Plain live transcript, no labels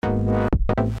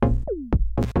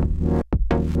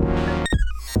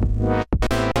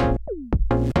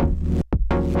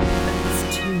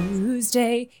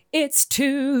it's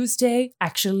Tuesday.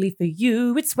 Actually, for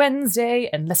you, it's Wednesday,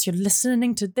 unless you're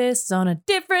listening to this on a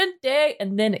different day,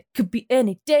 and then it could be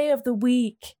any day of the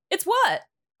week. It's what?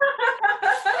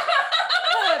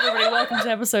 Hello, everybody. Welcome to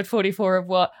episode 44 of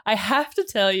What? I have to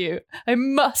tell you, I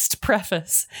must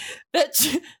preface that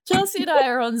Chelsea and I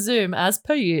are on Zoom as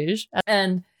per usual,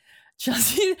 and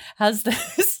Chelsea has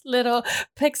this little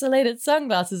pixelated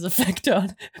sunglasses effect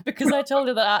on because I told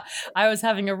her that I was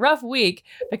having a rough week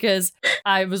because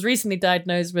I was recently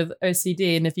diagnosed with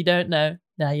OCD. And if you don't know,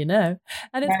 now you know.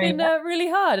 And it's been really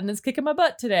hard and it's kicking my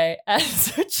butt today. And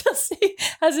so Chelsea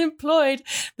has employed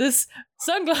this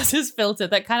sunglasses filter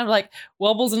that kind of like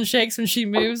wobbles and shakes when she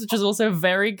moves, which is also a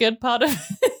very good part of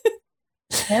it.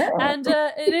 And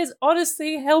it is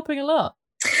honestly helping a lot.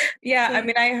 Yeah, I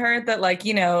mean, I heard that, like,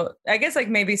 you know, I guess like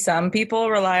maybe some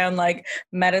people rely on like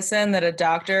medicine that a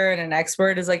doctor and an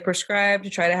expert is like prescribed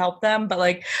to try to help them. But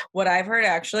like what I've heard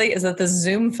actually is that the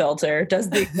Zoom filter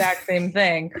does the exact same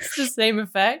thing. It's the same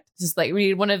effect. Just like we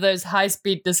need one of those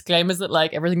high-speed disclaimers that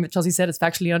like everything that Chelsea said is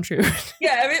factually untrue.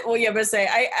 Yeah, but say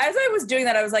as I was doing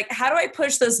that, I was like, how do I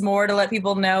push this more to let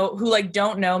people know who like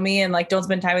don't know me and like don't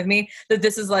spend time with me that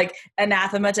this is like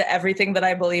anathema to everything that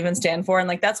I believe and stand for, and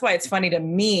like that's why it's funny to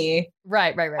me.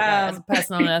 Right. As a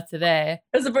person on Earth today.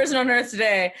 As a person on Earth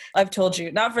today, I've told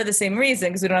you, not for the same reason,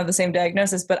 because we don't have the same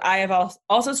diagnosis, but I have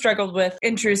also struggled with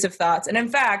intrusive thoughts. And in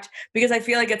fact, because I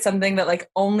feel like it's something that like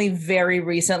only very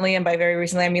recently, and by very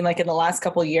recently, I mean like in the last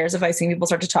couple of years, if I've seen people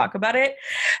start to talk about it,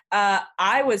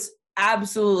 I was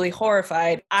absolutely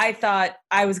horrified. I thought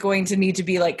I was going to need to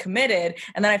be like committed.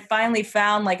 And then I finally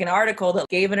found like an article that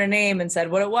gave it a name and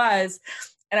said what it was.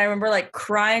 And I remember like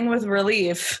crying with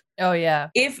relief. Oh, yeah.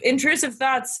 If intrusive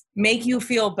thoughts make you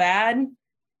feel bad,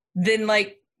 then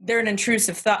like they're an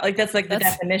intrusive thought. Like that's like the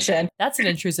definition. That's an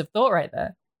intrusive thought right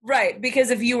there. Right.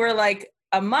 Because if you were like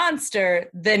a monster,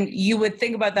 then you would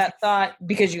think about that thought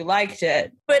because you liked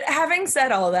it. But having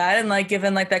said all that and like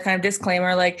given like that kind of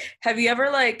disclaimer, like have you ever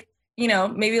like, you know,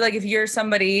 maybe like if you're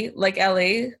somebody like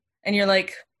Ellie and you're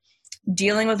like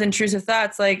dealing with intrusive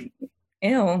thoughts, like,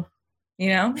 ew, you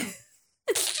know?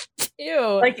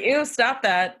 Ew. Like, ew, stop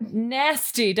that.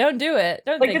 Nasty. Don't do it.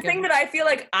 Don't like the thing that I feel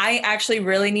like I actually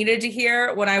really needed to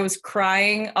hear when I was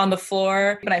crying on the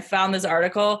floor when I found this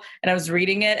article and I was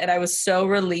reading it and I was so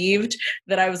relieved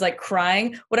that I was like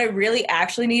crying. What I really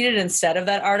actually needed instead of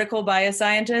that article by a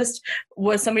scientist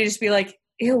was somebody just be like,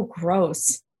 ew,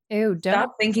 gross. Ew, don't.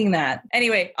 Stop thinking that.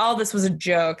 Anyway, all this was a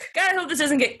joke. God, I hope this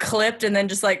doesn't get clipped and then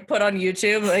just like put on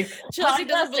YouTube. Like Chelsea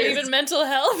doesn't believe in mental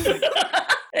health.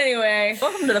 Anyway,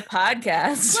 welcome to the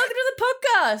podcast. Welcome to the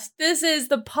podcast. This is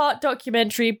the part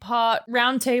documentary, part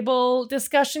roundtable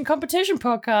discussion competition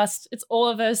podcast. It's all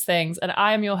of those things. And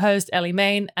I am your host, Ellie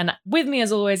Main. And with me,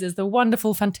 as always, is the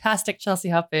wonderful, fantastic Chelsea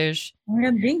Harfouche. Oh my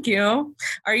God, thank you.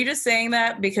 Are you just saying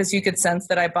that because you could sense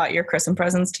that I bought your Christmas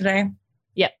presents today?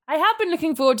 Yeah. I have been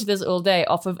looking forward to this all day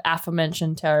off of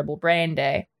aforementioned terrible brain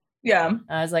day. Yeah.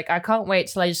 I was like, I can't wait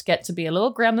till I just get to be a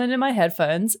little gremlin in my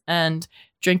headphones and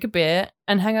drink a beer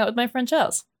and hang out with my friend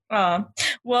Chels. Oh,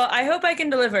 well, I hope I can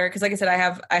deliver because, like I said, I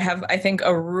have, I think,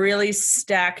 a really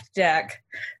stacked deck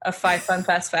of 5 fun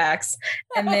fast facts,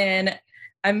 and then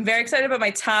I'm very excited about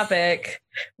my topic,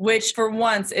 which for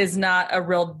once is not a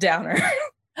real downer.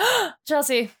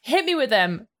 Chelsea, hit me with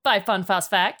them 5 fun fast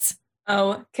facts.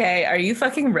 Okay, are you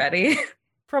fucking ready?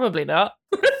 Probably not.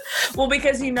 Well,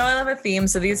 because you know I love a theme,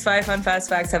 so these 5 fun fast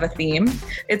facts have a theme.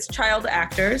 It's child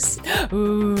actors.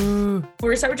 Ooh. We're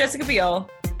going to start with Jessica Biel,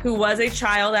 who was a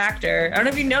child actor. I don't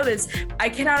know if you know this. I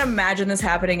cannot imagine this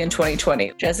happening in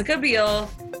 2020. Jessica Biel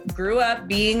grew up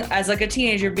being, as like a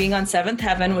teenager, being on Seventh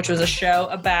Heaven, which was a show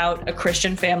about a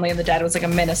Christian family, and the dad was like a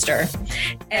minister.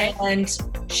 And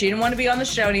she didn't want to be on the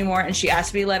show anymore, and she asked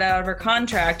to be let out of her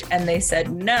contract, and they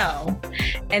said no.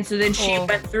 And so then she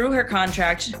went through her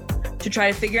contract to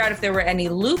try to figure out if there were any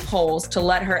loopholes to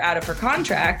let her out of her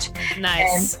contract.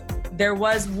 Nice. And there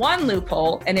was one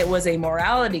loophole, and it was a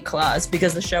morality clause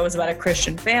because the show was about a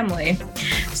Christian family.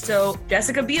 So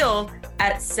Jessica Biel,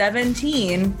 at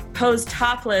 17, posed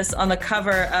topless on the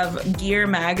cover of Gear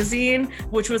magazine,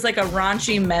 which was like a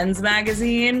raunchy men's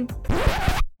magazine.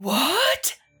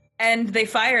 What? And they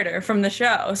fired her from the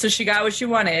show. So she got what she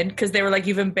wanted because they were like,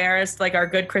 you've embarrassed like our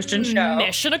good Christian show.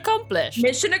 Mission accomplished.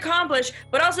 Mission accomplished.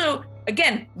 But also,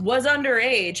 again, was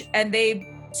underage. And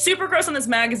they super gross on this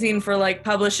magazine for like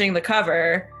publishing the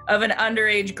cover of an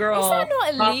underage girl. Is that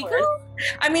not illegal?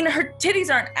 I mean, her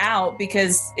titties aren't out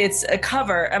because it's a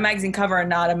cover, a magazine cover, and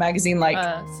not a magazine like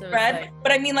spread. Like...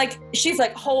 But I mean, like she's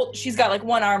like she's got like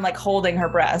one arm like holding her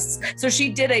breasts. So she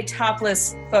did a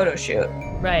topless photo shoot.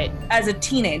 Right. As a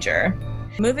teenager.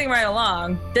 Moving right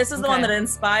along, this is the one Okay. that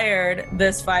inspired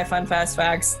this 5 Fun Fast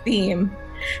Facts theme.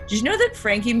 Did you know that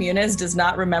Frankie Muniz does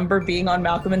not remember being on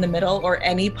Malcolm in the Middle or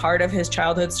any part of his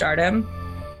childhood stardom?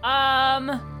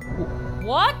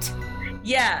 What?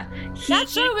 Yeah. That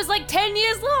show was like 10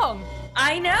 years long.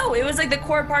 I know. It was like the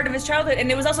core part of his childhood, and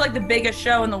it was also like the biggest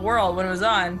show in the world when it was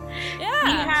on.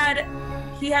 Yeah.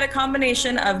 He had a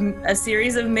combination of a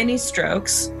series of mini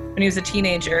strokes when he was a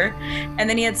teenager, and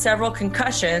then he had several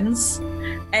concussions,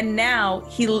 and now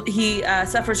he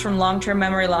suffers from long-term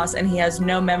memory loss, and he has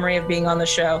no memory of being on the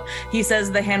show. He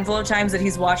says the handful of times that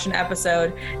he's watched an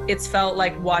episode, it's felt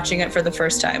like watching it for the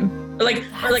first time, or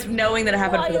like knowing that it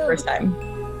happened for the first time.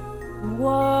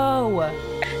 Whoa.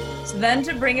 So then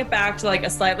to bring it back to like a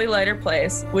slightly lighter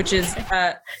place, which is,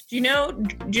 do you know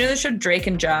the show Drake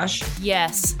and Josh?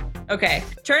 Yes. Okay.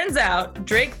 Turns out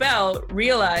Drake Bell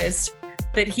realized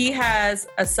that he has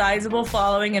a sizable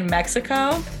following in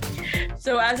Mexico.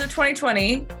 So as of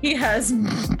 2020, he has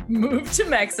moved to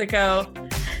Mexico,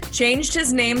 changed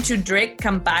his name to Drake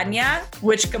Campaña,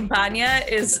 which Campaña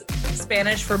is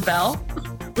Spanish for Bell,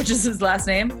 which is his last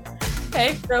name.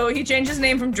 Okay. So he changed his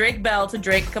name from Drake Bell to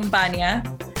Drake Campaña,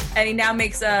 and he now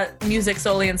makes music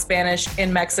solely in Spanish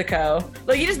in Mexico.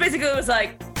 Like, he just basically was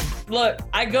like, look,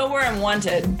 I go where I'm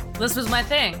wanted. This was my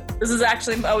thing. This has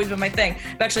actually always been my thing.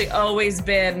 I've actually always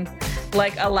been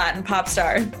like a Latin pop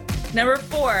star. Number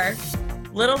 4,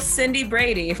 little Cindy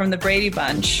Brady from the Brady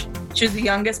Bunch. She was the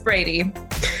youngest Brady.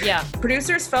 Yeah.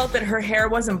 Producers felt that her hair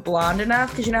wasn't blonde enough,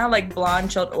 because you know how like blonde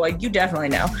children, well, you definitely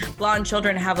know, blonde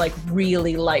children have like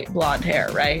really light blonde hair,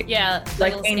 right? Yeah.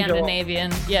 Like little Angel.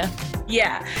 Scandinavian. Yeah.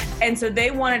 Yeah. And so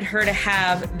they wanted her to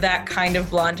have that kind of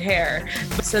blonde hair.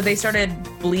 So they started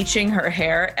bleaching her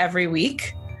hair every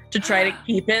week to try to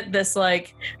keep it this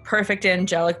like perfect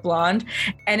angelic blonde.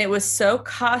 And it was so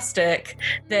caustic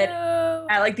that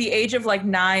at like the age of like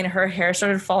 9, her hair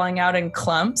started falling out in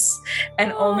clumps.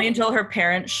 And only until her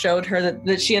parents showed her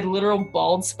that she had literal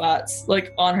bald spots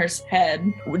like on her head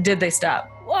did they stop.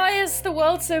 Why is the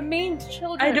world so mean to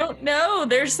children? I don't know.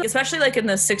 There's, especially like in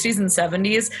the 60s and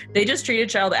 70s, they just treated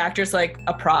child actors like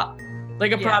a prop.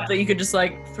 Like a prop that you could just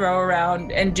like throw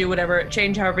around and do whatever,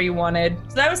 change however you wanted.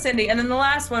 So that was Cindy. And then the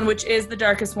last one, which is the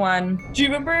darkest one. Do you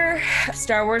remember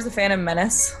Star Wars: The Phantom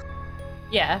Menace?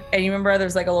 Yeah. And you remember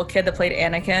there's like a little kid that played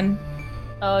Anakin?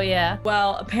 Oh, yeah.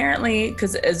 Well, apparently,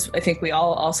 because as I think we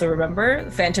all also remember,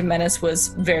 Phantom Menace was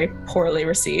very poorly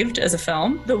received as a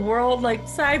film. The world like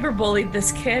cyberbullied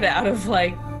this kid out of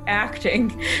like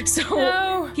acting.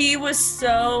 So he was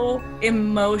so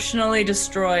emotionally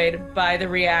destroyed by the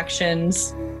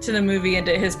reactions to the movie and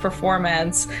to his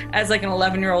performance as like an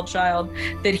 11-year-old child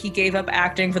that he gave up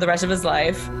acting for the rest of his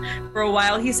life. For a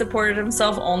while, he supported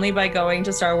himself only by going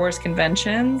to Star Wars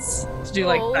conventions to do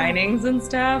like signings and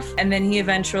stuff. And then he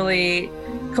eventually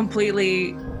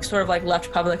completely sort of like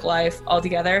left public life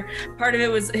altogether. Part of it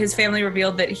was his family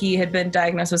revealed that he had been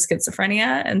diagnosed with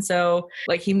schizophrenia, and so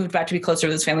like he moved back to be closer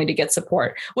to his family to get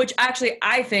support, which actually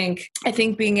I think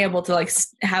being able to like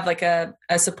have like a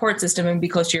support system and be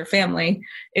close to your family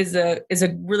is a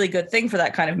really good thing for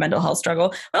that kind of mental health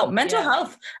struggle. Oh, mental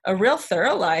health, a real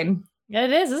thorough line. Yeah,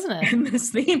 it is, isn't it? In this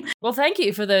theme. Well, thank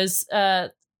you for those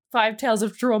 5 tales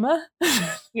of trauma.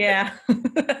 Yeah.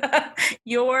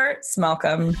 You're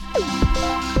smelcome.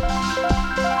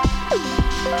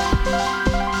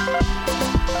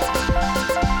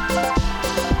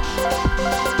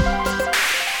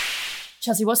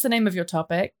 Chelsea, what's the name of your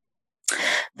topic?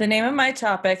 The name of my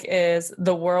topic is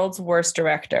The World's Worst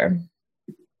Director.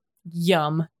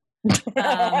 Yum.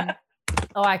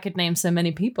 I could name so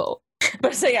many people.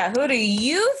 But so yeah, who do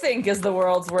you think is the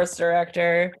world's worst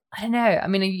director? I don't know. I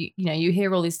mean, you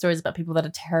hear all these stories about people that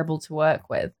are terrible to work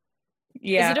with.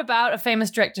 Yeah. Is it about a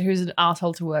famous director who's an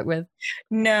asshole to work with?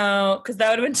 No, because that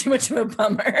would have been too much of a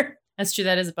bummer. That's true.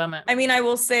 That is a bummer. I mean, I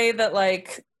will say that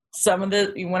like some of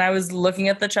when I was looking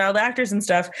at the child actors and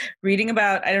stuff, reading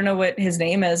about, I don't know what his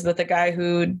name is, but the guy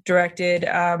who directed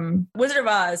Wizard of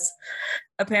Oz,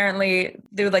 apparently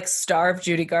they would like starve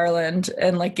Judy Garland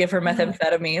and like give her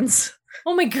methamphetamines.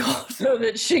 Oh my God. So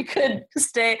that she could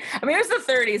stay. I mean, it was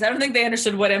the 30s. I don't think they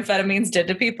understood what amphetamines did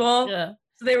to people. Yeah.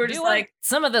 So they were just like,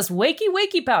 some of this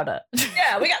wakey powder.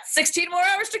 Yeah, we got 16 more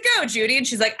hours to go, Judy. And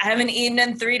she's like, I haven't eaten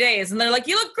in 3 days. And they're like,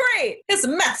 you look great. It's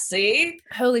messy.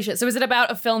 Holy shit. So is it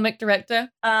about a filmic director?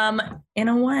 In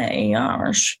a way,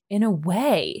 gosh. In a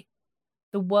way.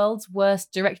 The world's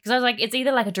worst director. Because I was like, it's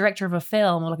either like a director of a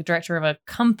film or like a director of a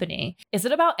company. Is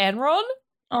it about Enron?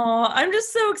 Oh, I'm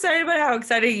just so excited about how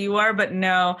excited you are, but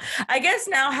no. I guess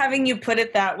now having you put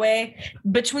it that way,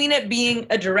 between it being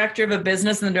a director of a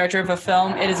business and the director of a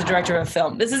film, it is a director of a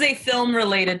film. This is a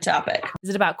film-related topic.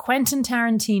 Is it about Quentin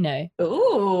Tarantino?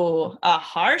 Ooh, a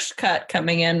harsh cut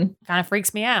coming in. Kind of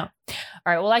freaks me out. All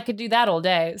right, well, I could do that all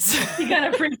day. You kind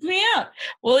of freaks me out.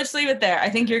 We'll just leave it there. I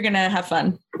think you're going to have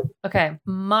fun. Okay,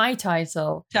 my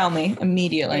title Tell me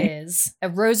immediately. is A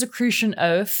Rosicrucian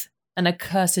Oath and a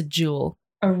Cursed Jewel.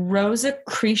 A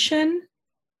Rosicrucian?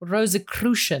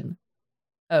 Rosicrucian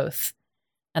Oath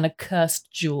and a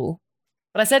Cursed Jewel.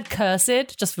 But I said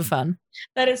cursed just for fun.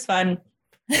 That is fun.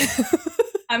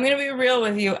 I'm going to be real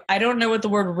with you. I don't know what the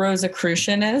word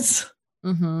Rosicrucian is.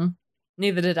 Mm-hmm.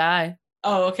 Neither did I.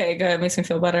 Oh, okay, good. Makes me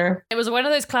feel better. It was one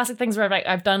of those classic things where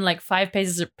I've done like 5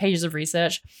 pages of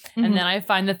research, and then I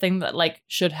find the thing that like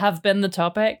should have been the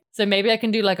topic. So maybe I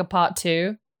can do like a part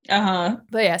 2. Uh-huh.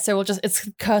 But yeah, so it's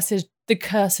the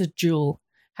Cursed Jewel.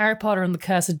 Harry Potter and the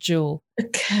Cursed Jewel. The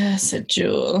Cursed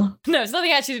Jewel. No, it's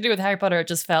nothing actually to do with Harry Potter. It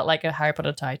just felt like a Harry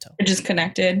Potter title. It just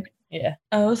connected. Yeah.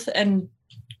 Oath and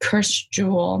Cursed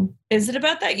Jewel. Is it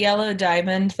about that yellow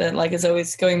diamond that like is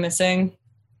always going missing?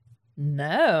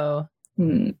 No.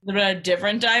 Is it about a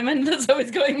different diamond that's always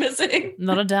going missing?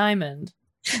 Not a diamond.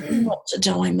 Not a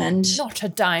diamond. Not a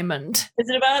diamond. Is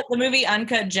it about the movie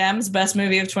Uncut Gems, best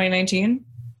movie of 2019?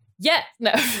 Yeah,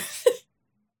 no.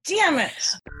 Damn it.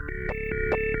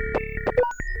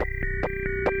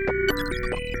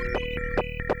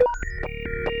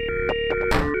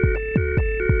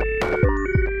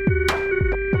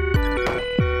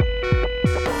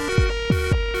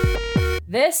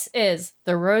 This is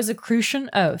the Rosicrucian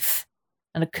Oath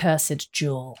and a Cursed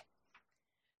Jewel.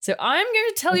 So I'm going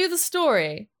to tell you the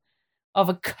story of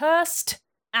a cursed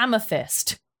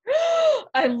amethyst.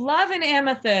 I love an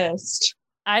amethyst.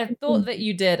 I thought that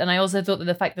you did, and I also thought that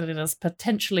the fact that it is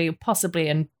potentially, possibly,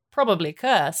 and probably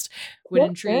cursed would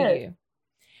intrigue you.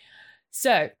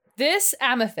 So this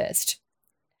amethyst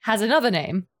has another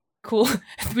name,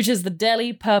 which is the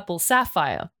Delhi Purple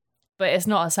Sapphire. But it's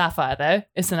not a sapphire, though.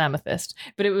 It's an amethyst.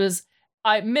 But it was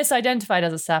misidentified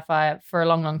as a sapphire for a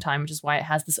long, long time, which is why it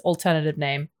has this alternative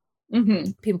name.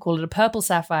 Mm-hmm. People call it a purple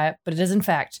sapphire, but it is, in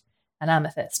fact, an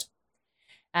amethyst.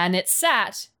 And it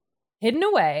sat hidden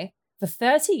away for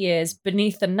 30 years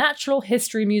beneath the Natural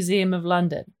History Museum of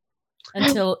London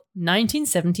until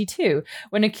 1972,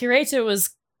 when a curator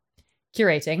was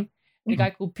curating, a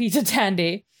guy called Peter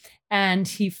Tandy, and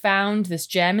he found this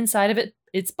gem inside of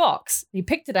its box. He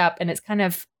picked it up, and it's kind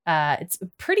of it's a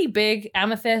pretty big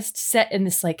amethyst set in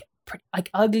this like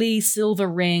ugly silver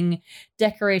ring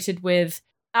decorated with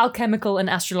alchemical and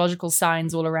astrological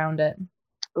signs all around it.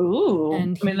 Ooh,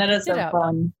 And I mean, that is so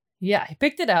fun. Yeah, he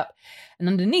picked it up, and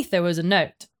underneath there was a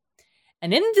note.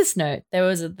 And in this note, there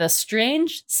was the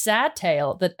strange, sad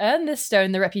tale that earned this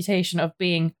stone the reputation of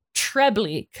being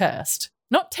trebly cursed.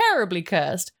 Not terribly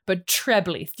cursed, but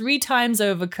trebly, 3 times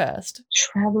over cursed.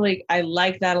 Trebly, I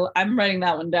like that. I'm writing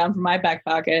that one down for my back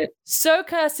pocket. So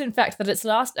cursed, in fact, that its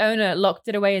last owner locked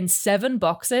it away in 7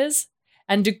 boxes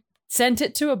and sent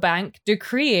it to a bank,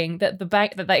 decreeing that the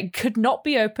bank that it could not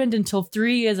be opened until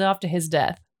 3 years after his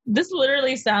death. This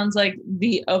literally sounds like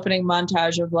the opening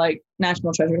montage of like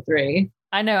National Treasure 3.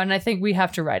 I know, and I think we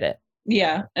have to write it.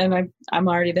 Yeah, and I'm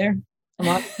already there. I'm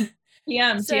on.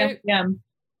 TM.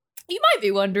 You might be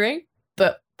wondering,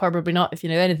 but probably not if you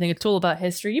know anything at all about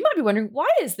history, you might be wondering, why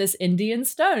is this Indian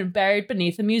stone buried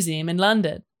beneath a museum in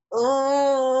London?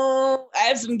 Oh, I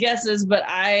have some guesses, but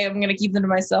I am going to keep them to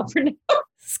myself for now.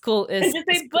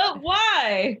 But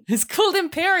why? It's called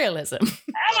imperialism.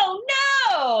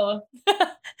 Oh, no.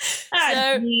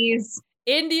 So,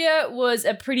 India was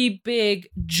a pretty big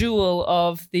jewel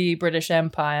of the British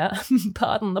Empire.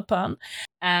 Pardon the pun.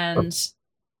 And...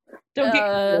 Don't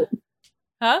get cute.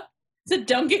 Huh? So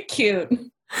don't get cute.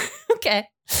 Okay.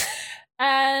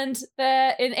 And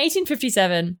in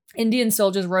 1857, Indian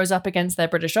soldiers rose up against their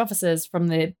British officers from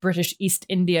the British East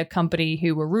India Company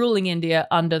who were ruling India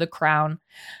under the crown.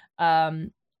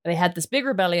 They had this big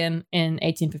rebellion in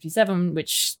 1857,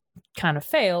 which kind of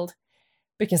failed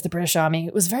because the British army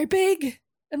was very big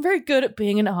and very good at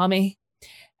being an army.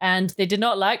 And they did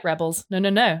not like rebels.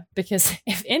 No. Because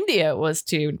if India was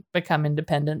to become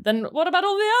independent, then what about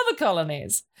all the other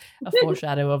colonies? A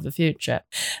foreshadow of the future.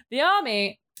 The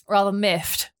army, rather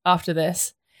miffed after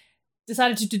this,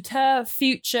 decided to deter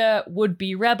future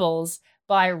would-be rebels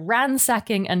by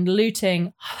ransacking and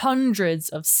looting hundreds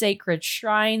of sacred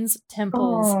shrines,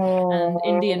 temples, and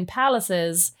Indian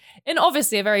palaces in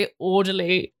obviously a very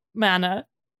orderly manner.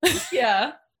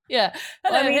 Yeah. Yeah.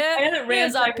 Hello,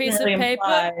 here's our piece of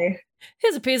paper.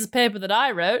 here's a piece of paper that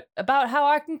I wrote about how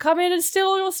I can come in and steal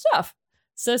all your stuff.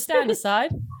 So stand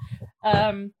aside.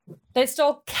 They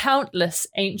stole countless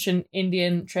ancient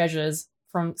Indian treasures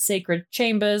from sacred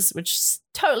chambers, which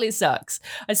totally sucks.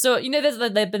 I saw, there's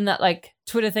been that like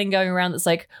Twitter thing going around that's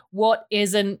like, what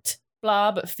isn't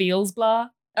blah but feels blah?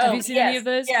 Have you seen any of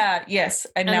those? Yeah, yes.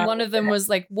 And one of them was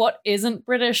like, what isn't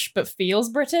British but feels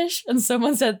British? And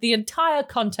someone said the entire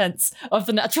contents of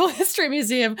the Natural History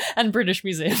Museum and British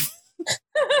Museum.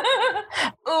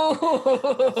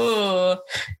 Ooh.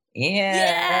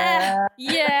 Yeah.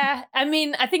 I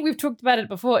mean, I think we've talked about it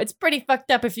before. It's pretty fucked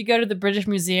up if you go to the British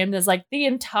Museum. There's like the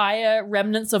entire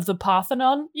remnants of the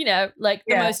Parthenon, like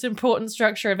the most important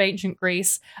structure of ancient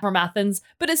Greece from Athens.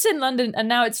 But it's in London and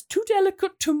now it's too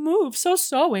delicate to move. So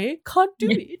sorry. Can't do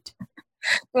it.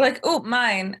 We're like, oh,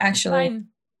 mine, actually. Mine.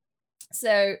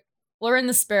 So we're in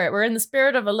the spirit. We're in the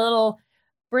spirit of a little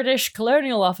British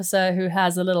colonial officer who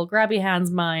has a little grabby hands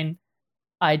mine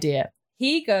idea.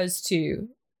 He goes to...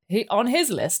 on his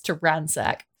list to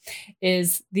ransack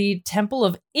is the Temple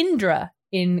of Indra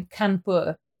in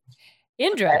Kanpur.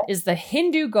 Indra is the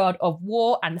Hindu god of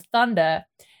war and thunder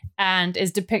and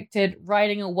is depicted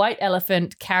riding a white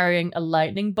elephant carrying a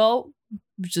lightning bolt,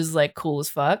 which is like cool as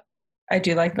fuck. I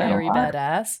do like that. Very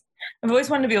badass. I've always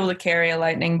wanted to be able to carry a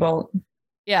lightning bolt.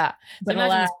 Yeah. So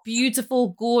imagine this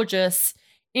beautiful, gorgeous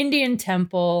Indian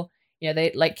temple.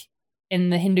 They like... in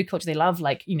the Hindu culture, they love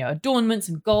adornments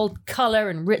and gold color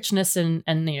and richness and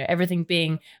everything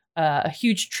being a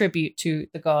huge tribute to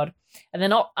the god. And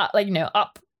then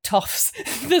up tops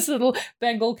this little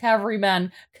Bengal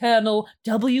cavalryman, Colonel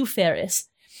W. Ferris.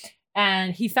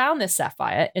 And he found this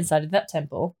sapphire inside of that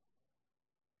temple,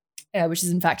 which is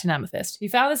in fact an amethyst. He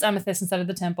found this amethyst inside of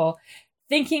the temple,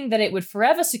 thinking that it would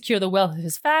forever secure the wealth of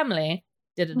his family,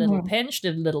 did a little pinch,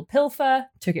 did a little pilfer,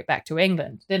 took it back to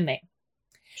England, didn't he?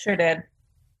 Sure did.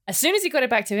 As soon as he got it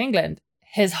back to England,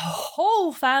 his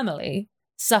whole family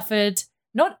suffered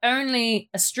not only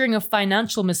a string of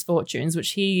financial misfortunes,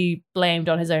 which he blamed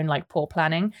on his own poor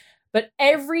planning, but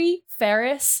every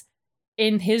Ferris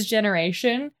in his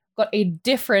generation got a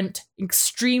different,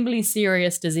 extremely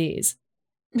serious disease.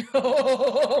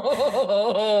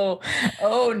 Oh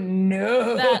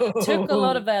no. That took a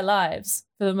lot of their lives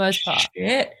for the most part.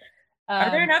 Shit.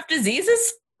 Are there enough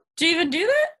diseases to even do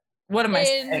that? What am I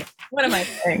saying? What am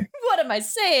I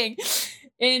saying?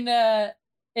 In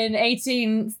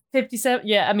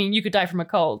 1857, you could die from a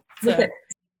cold. So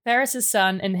Ferris's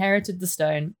son inherited the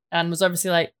stone and was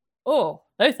obviously like, oh,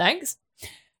 no thanks.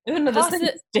 Even though this thing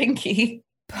is stinky.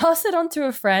 Pass it on to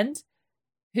a friend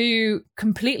who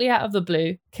completely out of the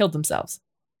blue killed themselves.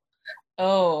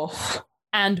 Oh.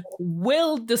 And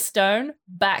willed the stone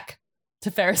back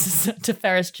to Ferris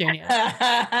Jr.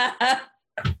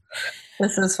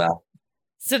 This is fun.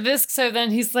 So then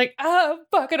he's like, oh,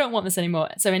 fuck, I don't want this anymore.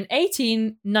 So in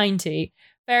 1890,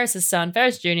 Ferris's son,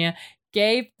 Ferris Jr.,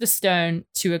 gave the stone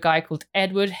to a guy called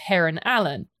Edward Heron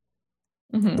Allen,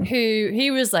 who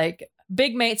he was like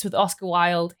big mates with Oscar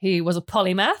Wilde. He was a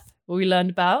polymath, what we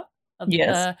learned about.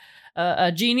 Yes.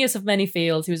 A genius of many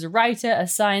fields. He was a writer, a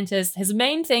scientist. His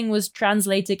main thing was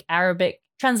translating Arabic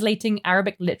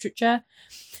literature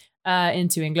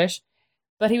into English.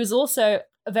 But he was also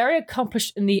very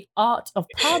accomplished in the art of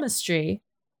palmistry,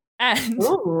 and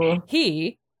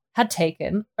he had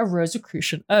taken a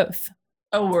Rosicrucian oath.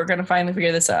 Oh, we're going to finally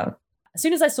figure this out. As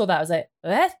soon as I saw that, I was like,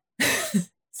 what?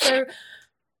 So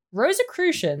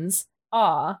Rosicrucians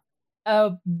are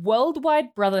a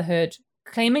worldwide brotherhood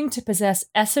claiming to possess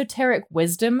esoteric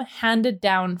wisdom handed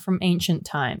down from ancient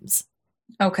times.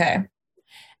 Okay.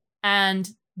 And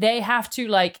they have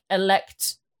to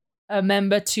elect a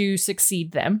member to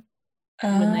succeed them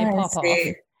when they pop off.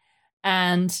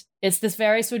 And it's this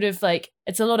very sort of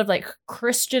it's a lot of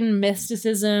Christian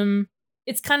mysticism.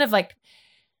 It's kind of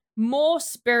more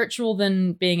spiritual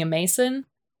than being a Mason,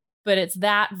 but it's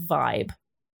that vibe.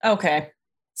 Okay.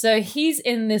 So he's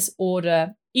in this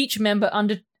order. Each member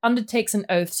undertakes an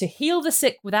oath to heal the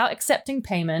sick without accepting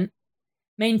payment,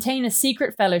 maintain a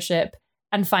secret fellowship,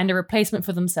 and find a replacement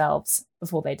for themselves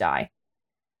before they die.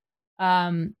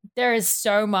 There is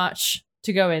so much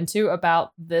to go into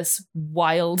about this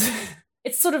wild...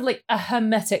 It's sort of like a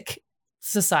hermetic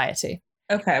society.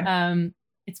 Okay.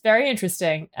 It's very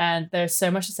interesting, and there's so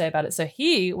much to say about it. So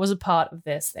he was a part of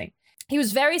this thing. He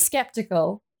was very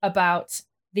skeptical about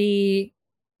the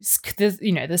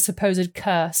supposed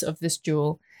curse of this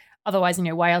jewel. Otherwise,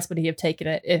 why else would he have taken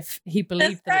it if he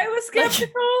believed this guy was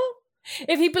skeptical?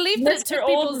 If he believed that it took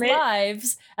people's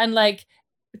lives and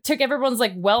took everyone's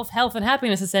like wealth, health, and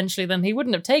happiness, essentially, then he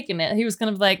wouldn't have taken it. He was kind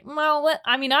of like, well,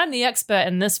 I'm the expert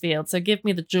in this field, so give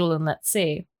me the jewel and let's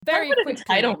see. Very quickly.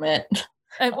 Entitlement.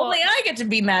 Only I get to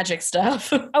be magic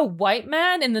stuff. A white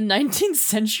man in the 19th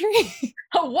century?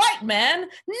 A white man?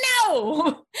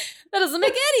 No! That doesn't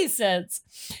make any sense.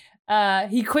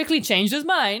 He quickly changed his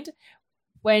mind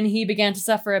when he began to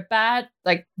suffer a bad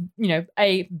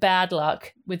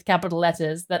luck with capital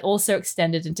letters that also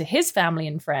extended into his family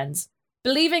and friends.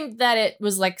 Believing that it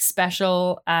was like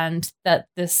special and that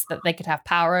they could have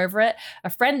power over it,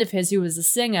 a friend of his who was a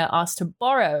singer asked to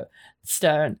borrow the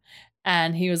stone.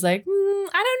 And he was like, I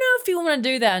don't know if you want to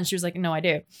do that. And she was like, no, I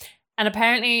do. And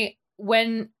apparently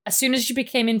as soon as she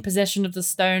became in possession of the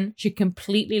stone, she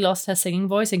completely lost her singing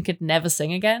voice and could never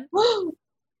sing again.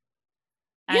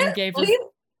 And gave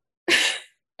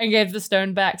the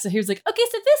stone back. So he was like, okay,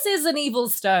 so this is an evil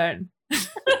stone.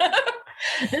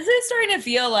 This is starting to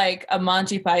feel like a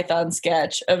Monty Python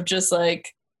sketch of just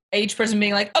like each person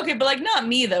being like, okay, but like not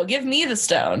me though. Give me the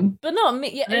stone. But not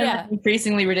me. Yeah.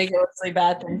 Increasingly ridiculously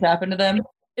bad things happen to them.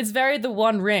 It's very The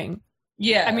One Ring.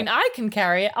 Yeah. I mean, I can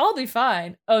carry it. I'll be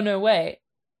fine. Oh, no, wait.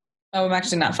 Oh, I'm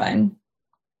actually not fine.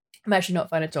 I'm actually not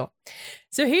fine at all.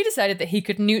 So he decided that he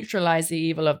could neutralize the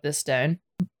evil of this stone.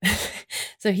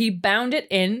 So he bound it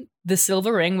in the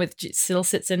silver ring, which it still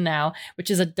sits in now,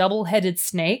 which is a double-headed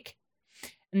snake.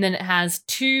 And then it has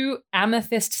 2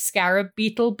 amethyst scarab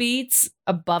beetle beads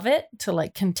above it to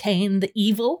like contain the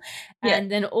evil. Yeah.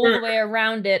 And then all the way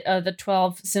around it are the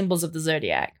 12 symbols of the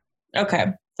zodiac. Okay.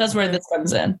 That's where this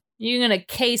comes in. You're going to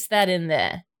case that in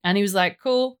there. And he was like,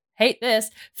 cool, hate this.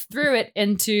 Threw it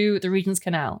into the Regent's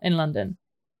Canal in London.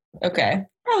 Okay.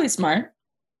 Probably smart.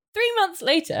 3 months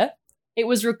later, it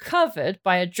was recovered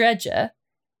by a dredger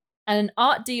and an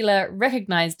art dealer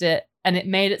recognized it and it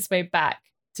made its way back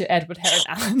to Edward Heron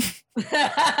Allen.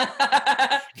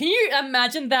 Can you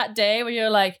imagine that day where you're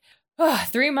like,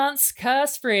 3 months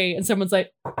curse-free, and someone's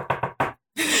like,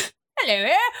 hello,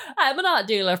 I'm an art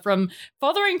dealer from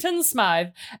Fotherington Smythe,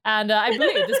 and I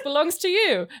believe this belongs to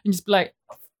you. And just be like,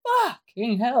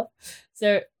 fucking hell.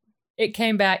 So it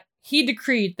came back. He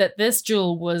decreed that this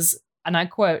jewel was, and I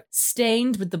quote,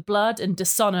 stained with the blood and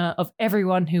dishonor of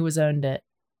everyone who has owned it.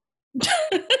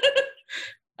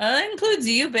 That includes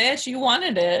you, bitch. You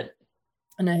wanted it.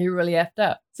 I know, he really effed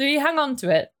up. So he hung on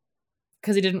to it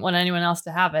because he didn't want anyone else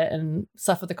to have it and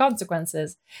suffer the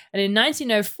consequences. And in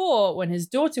 1904, when his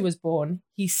daughter was born,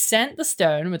 he sent the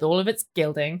stone with all of its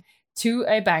gilding to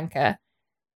a banker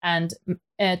and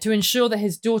to ensure that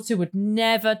his daughter would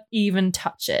never even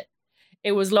touch it.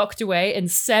 It was locked away in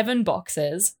 7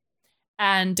 boxes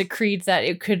and decreed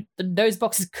that those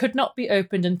boxes could not be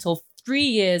opened until 3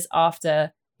 years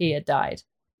after he had died.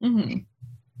 Mm-hmm.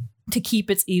 To keep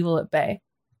its evil at bay.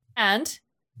 And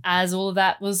as all of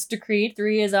that was decreed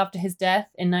 3 years after his death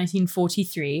in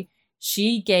 1943,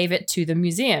 she gave it to the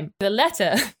museum. The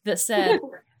letter that said,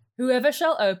 whoever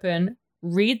shall open,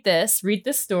 read this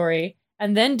story,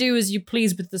 and then do as you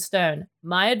please with the stone.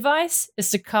 My advice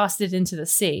is to cast it into the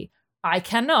sea. I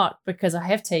cannot because I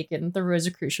have taken the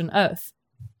Rosicrucian oath.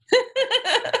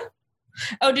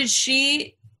 Oh, did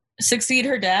she succeed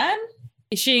her dad?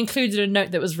 She included a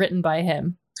note that was written by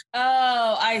him.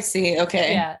 Oh, I see.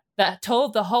 Okay. Yeah, that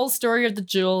told the whole story of the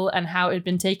jewel and how it had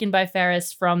been taken by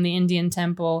Ferris from the Indian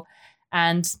temple.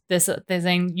 And they're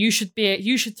saying, you should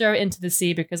throw it into the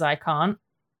sea because I can't.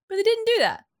 But they didn't do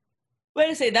that.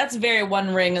 Wait a second, that's very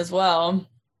One Ring as well.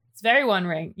 It's very One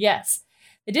Ring, yes.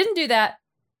 They didn't do that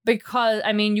because,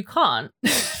 I mean, you can't.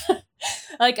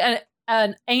 Like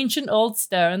an ancient old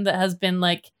stone that has been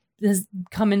has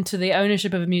come into the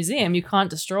ownership of a museum, you can't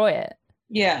destroy it.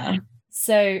 Yeah.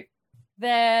 So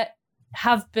there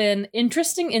have been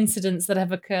interesting incidents that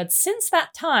have occurred since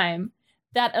that time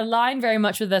that align very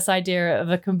much with this idea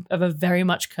of a very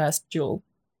much cursed jewel.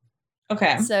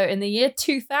 Okay. So in the year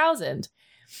 2000,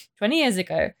 20 years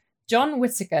ago, John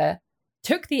Whittaker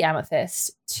took the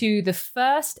amethyst to the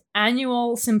first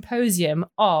annual symposium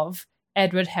of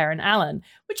Edward Heron Allen,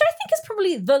 which I think is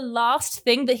probably the last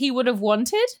thing that he would have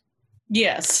wanted.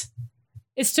 Yes.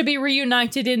 Is to be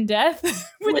reunited in death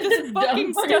with this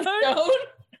fucking stone.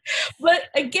 But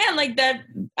again, like that,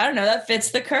 I don't know, that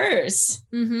fits the curse.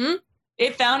 Mm-hmm.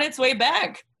 It found its way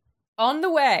back. On the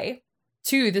way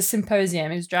to the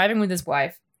symposium, he was driving with his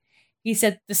wife. He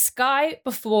said, the sky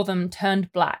before them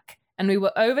turned black, and we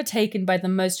were overtaken by the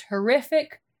most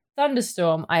horrific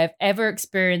thunderstorm I have ever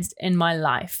experienced in my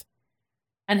life.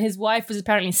 And his wife was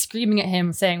apparently screaming at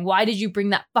him, saying, why did you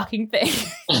bring that fucking thing?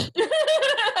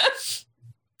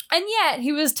 And yet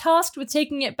he was tasked with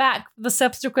taking it back for the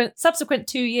subsequent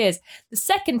 2 years. The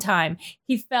second time,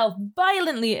 he fell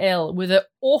violently ill with an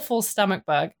awful stomach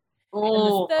bug.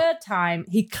 Oh. And the third time,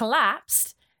 he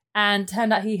collapsed and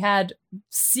turned out he had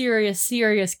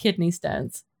serious kidney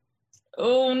stones.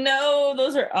 Oh no,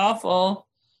 those are awful.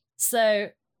 So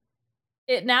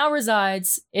it now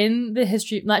resides in the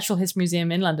Natural History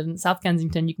Museum in London, South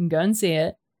Kensington. You can go and see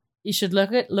it. You should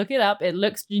look it up. It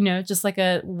looks, just like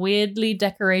a weirdly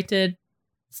decorated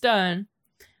stone.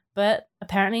 But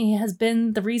apparently he has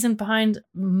been the reason behind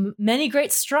many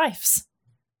great strifes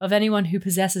of anyone who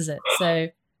possesses it. So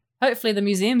hopefully the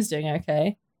museum's doing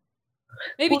okay.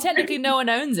 Maybe technically no one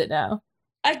owns it now.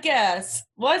 I guess.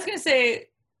 Well, I was going to say,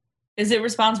 is it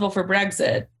responsible for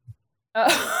Brexit?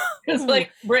 Because,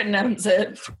 Britain owns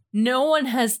it. No one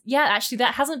has... Yeah, actually,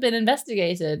 that hasn't been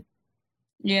investigated.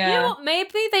 Yeah. You know what?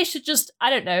 Maybe they should just,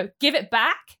 I don't know, give it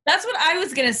back? That's what I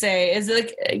was going to say. Is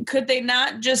could they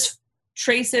not just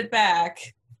trace it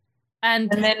back? And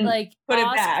then put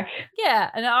it back? Yeah,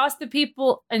 and ask the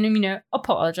people and,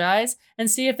 apologize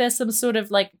and see if there's some sort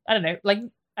of, I don't know,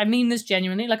 I mean this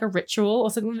genuinely, like a ritual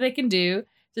or something that they can do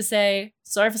to say,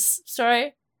 sorry,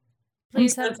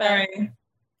 please have it back.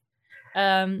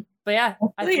 But yeah.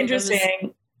 Really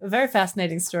interesting. A very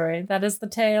fascinating story. That is the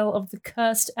tale of the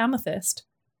cursed amethyst.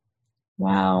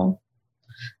 Wow.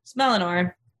 Smell it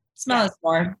more. Smell it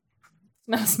more.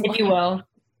 If you will.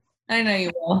 I know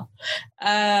you will.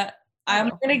 I'm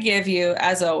going to give you,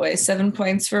 as always, 7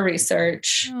 points for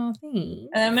research. Oh, thanks.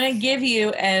 And I'm going to give you,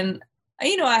 and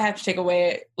I have to take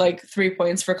away 3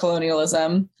 points for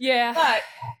colonialism. Yeah. But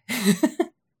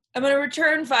I'm going to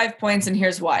return 5 points, and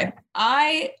here's why.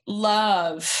 I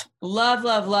love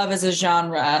as a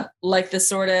genre, the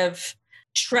sort of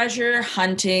treasure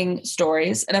hunting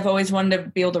stories. And I've always wanted to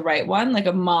be able to write one, like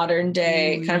a modern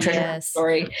day kind of treasure hunt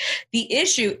story. The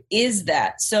issue is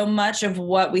that so much of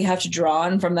what we have to draw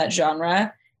on from that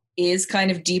genre is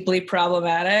kind of deeply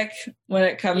problematic when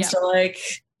it comes to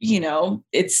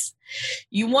it's,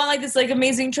 you want this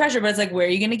amazing treasure, but it's where are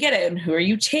you going to get it? And who are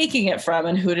you taking it from?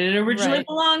 And who did it originally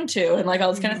belong to? And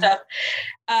all this kind of stuff.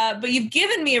 But you've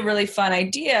given me a really fun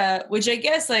idea, which I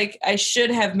guess I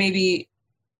should have maybe,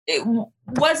 it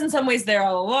was in some ways there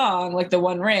all along, the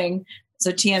One Ring.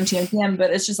 So TM,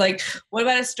 but it's just what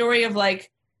about a story of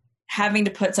having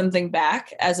to put something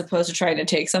back as opposed to trying to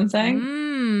take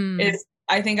something? Is,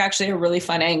 I think, actually a really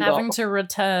fun angle. Having to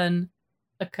return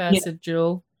a cursed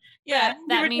jewel. Yeah.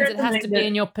 That means it has to be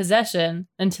in your possession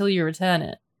until you return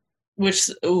it. Which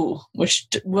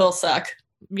will suck.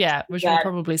 Yeah, which will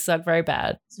probably suck very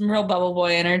bad. Some real Bubble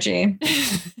Boy energy.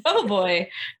 Bubble Boy,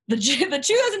 the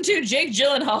 2002 Jake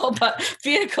Gyllenhaal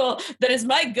vehicle that is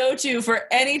my go-to for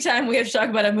any time we have to talk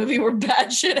about a movie where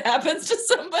bad shit happens to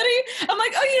somebody. I'm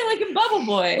like in Bubble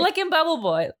Boy. Like in Bubble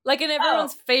Boy. Like in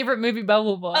everyone's favorite movie,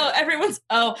 Bubble Boy.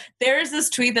 There's this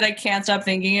tweet that I can't stop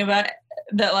thinking about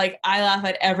that I laugh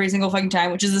at every single fucking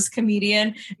time, which is this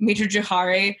comedian, Mitra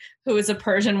Johari, who is a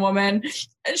Persian woman.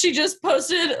 And she just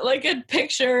posted a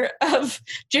picture of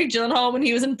Jake Gyllenhaal when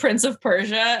he was in Prince of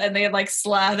Persia, and they had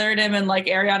slathered him in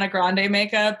Ariana Grande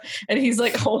makeup. And he's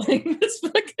holding this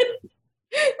fucking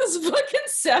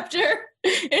scepter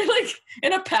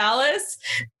in a palace.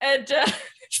 And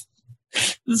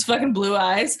this fucking blue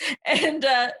eyes. And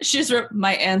she's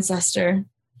my ancestor.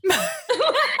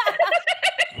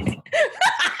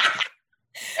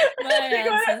 My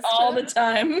ancestor. All the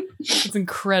time. It's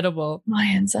incredible. My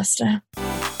ancestor.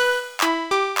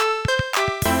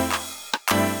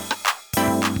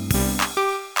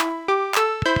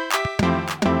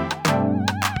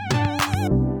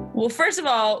 Well, first of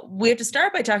all, we have to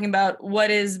start by talking about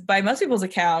what is, by most people's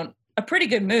account, a pretty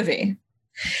good movie,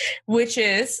 which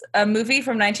is a movie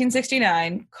from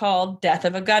 1969 called Death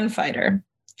of a Gunfighter.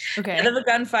 Okay. Death of a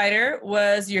Gunfighter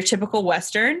was your typical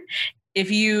Western. If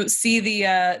you see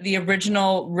the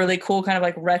original really cool kind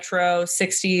of retro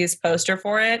 60s poster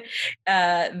for it,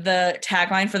 the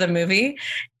tagline for the movie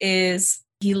is,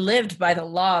 "He lived by the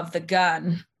law of the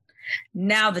gun.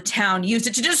 Now the town used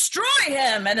it to destroy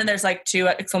him." And then there's 2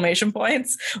 exclamation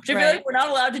points, which I feel like we're not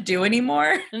allowed to do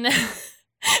anymore.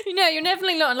 You're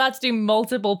definitely not allowed to do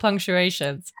multiple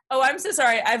punctuations. Oh, I'm so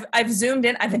sorry. I've zoomed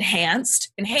in. I've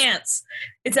enhanced. Enhance.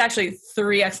 It's actually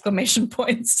 3 exclamation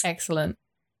points. Excellent.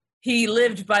 "He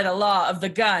lived by the law of the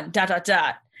gun, ...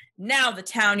 Now the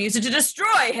town used it to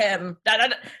destroy him, ...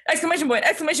 Exclamation point,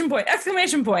 exclamation point,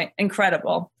 exclamation point."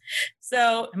 Incredible.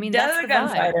 So, Death of a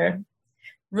Gunfighter,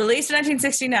 released in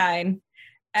 1969,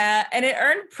 And it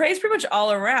earned praise pretty much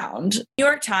all around. New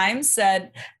York Times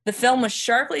said the film was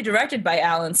sharply directed by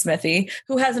Alan Smithy,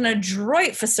 who has an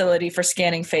adroit facility for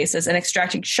scanning faces and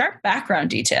extracting sharp background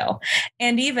detail.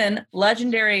 And even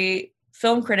legendary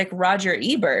film critic Roger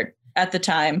Ebert at the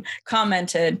time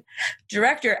commented,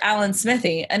 director Alan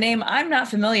Smithy, a name I'm not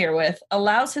familiar with,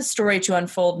 allows his story to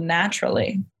unfold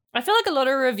naturally. I feel like a lot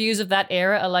of reviews of that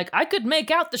era are like, I could make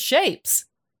out the shapes.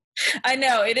 I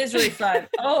know, it is really fun.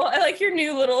 Oh, I like your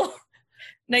new little,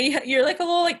 now you're like a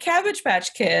little like Cabbage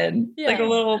Patch Kid, like a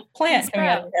little plant coming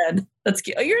out of your head. That's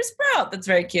cute. Oh, you're a sprout. That's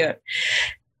very cute.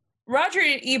 Roger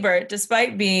Ebert,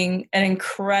 despite being an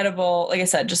incredible, like I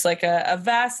said, just like a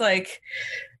vast like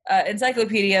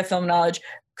encyclopedia of film knowledge,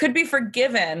 could be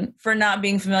forgiven for not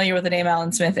being familiar with the name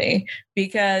Alan Smithy,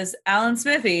 because Alan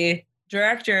Smithy,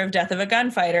 director of Death of a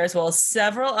Gunfighter, as well as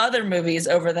several other movies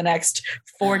over the next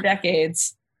 4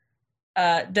 decades,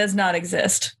 does not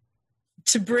exist.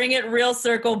 To bring it real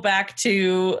circle back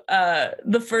to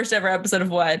the first ever episode of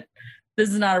What? This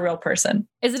is not a real person.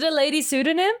 Is it a lady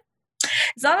pseudonym?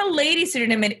 It's not a lady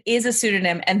pseudonym. It is a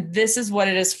pseudonym, and this is what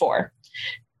it is for.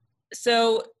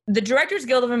 So the Directors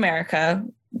Guild of America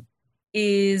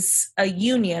is a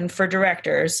union for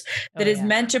directors that is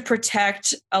meant to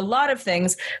protect a lot of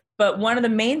things. But one of the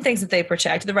main things that they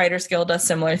protect, the Writers Guild does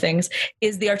similar things,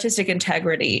 is the artistic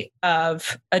integrity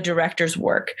of a director's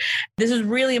work. This is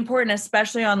really important,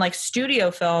 especially on like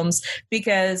studio films,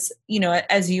 because, you know,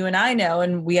 as you and I know,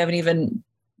 and we haven't even,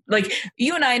 like,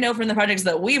 you and I know from the projects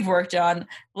that we've worked on,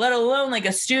 let alone like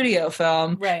a studio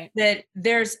film, right, that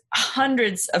there's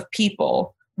hundreds of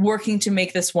people working to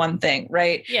make this one thing,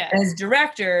 right? Yeah. As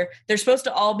director, they're supposed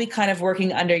to all be kind of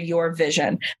working under your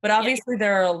vision. But obviously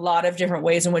there are a lot of different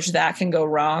ways in which that can go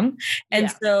wrong. And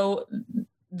so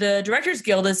the Directors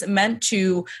Guild is meant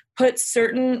to put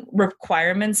certain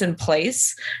requirements in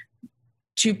place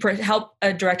to help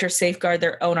a director safeguard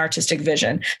their own artistic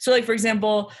vision. So like, for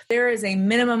example, there is a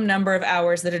minimum number of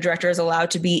hours that a director is allowed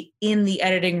to be in the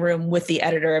editing room with the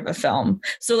editor of a film.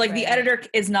 So like the editor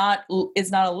is not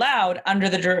allowed under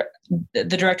the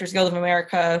Directors Guild of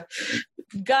America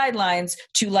guidelines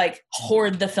to like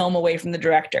hoard the film away from the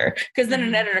director, because then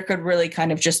an editor could really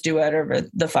kind of just do whatever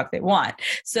the fuck they want.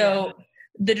 So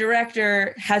the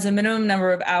director has a minimum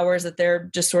number of hours that they're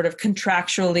just sort of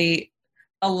contractually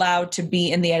allowed to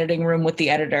be in the editing room with the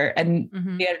editor, and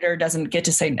the editor doesn't get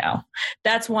to say no.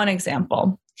 That's one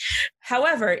example.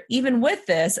 However, even with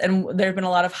this, and there have been a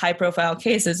lot of high profile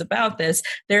cases about this,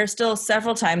 there are still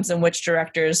several times in which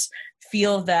directors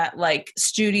feel that like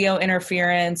studio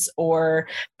interference or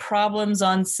problems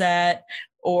on set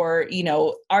or, you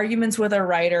know, arguments with a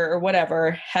writer or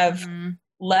whatever have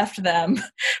left them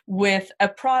with a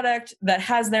product that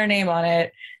has their name on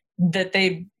it that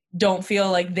they don't feel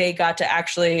like they got to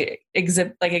actually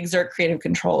exert creative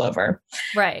control over.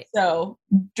 Right. So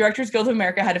Directors Guild of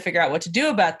America had to figure out what to do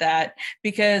about that,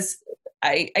 because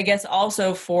I guess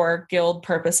also for guild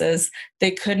purposes,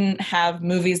 they couldn't have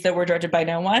movies that were directed by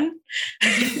no one,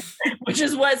 which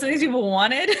is what some of these people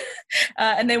wanted.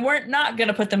 And they weren't not going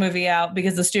to put the movie out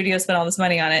because the studio spent all this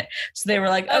money on it. So they were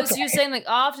like, okay. So you're saying like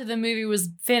after the movie was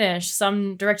finished,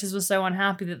 some directors were so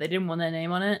unhappy that they didn't want their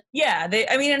name on it? Yeah.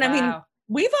 I mean,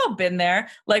 we've all been there.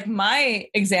 Like my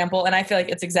example, and I feel like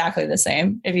it's exactly the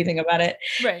same if you think about it,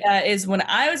 is when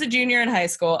I was a junior in high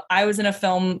school, I was in a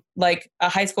film, like a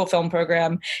high school film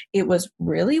program. It was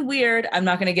really weird. I'm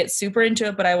not going to get super into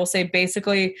it, but I will say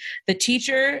basically the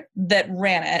teacher that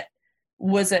ran it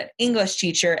was an English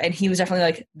teacher, and he was definitely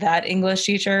like that English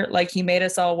teacher. Like he made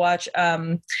us all watch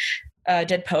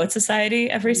Dead Poets Society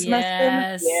every semester.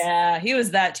 Yes. Yeah, he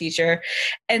was that teacher.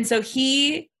 And so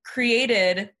he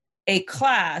created a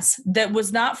class that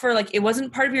was not for like, it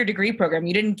wasn't part of your degree program.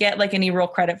 You didn't get like any real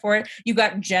credit for it. You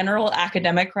got general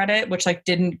academic credit, which like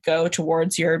didn't go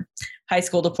towards your high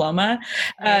school diploma.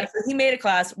 So he made a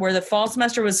class where the fall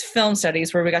semester was film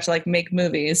studies, where we got to like make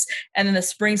movies. And then the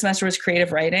spring semester was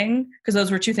creative writing, because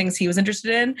those were two things he was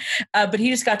interested in. But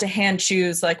he just got to hand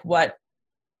choose like what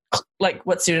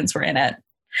students were in it.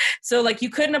 So like you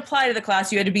couldn't apply to the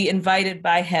class. You had to be invited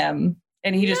by him.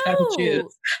 And he just got to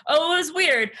choose. Oh, it was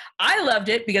weird. I loved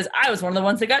it because I was one of the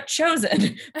ones that got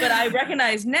chosen. But I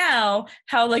recognize now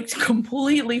how like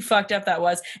completely fucked up that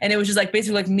was. And it was just like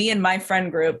basically like me and my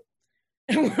friend group.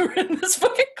 And we were in this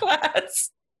fucking class.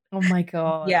 Oh my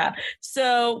God. Yeah.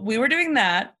 So we were doing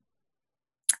that.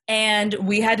 And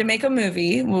we had to make a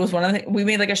movie. It was we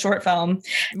made like a short film.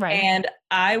 Right. And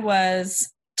I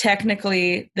was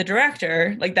technically the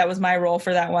director, like that was my role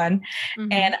for that one.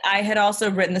 And I had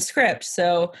also written the script.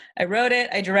 So I wrote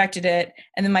it, I directed it.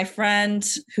 And then my friend,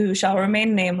 who shall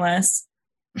remain nameless,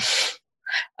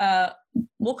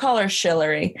 We'll call her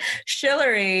Shillery.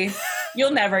 Shillery,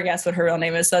 you'll never guess what her real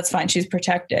name is, so that's fine. She's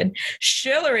protected.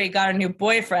 Shillery got a new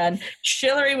boyfriend.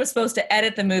 Shillery was supposed to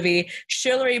edit the movie.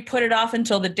 Shillery put it off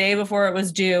until the day before it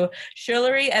was due.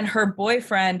 Shillery and her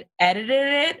boyfriend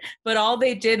edited it, but all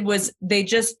they did was they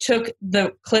just took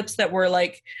the clips that were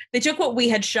like, they took what we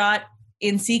had shot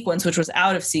in sequence, which was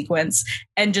out of sequence,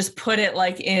 and just put it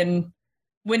like in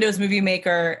Windows Movie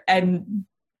Maker and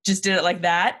just did it like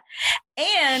that.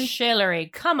 And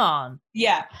Shillery, come on.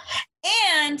 Yeah.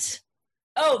 And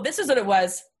this is what it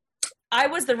was. I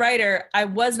was the writer. I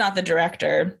was not the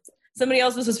director. Somebody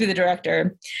else was supposed to be the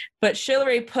director. But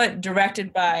Shillery put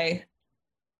directed by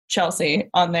Chelsea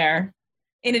on there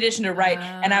in addition to write.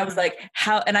 And I was like,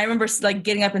 how? And I remember like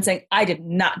getting up and saying, I did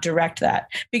not direct that,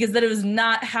 because that was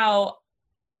not how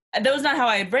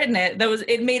I had written it.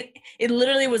 It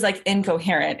literally was like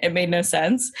incoherent. It made no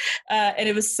sense. And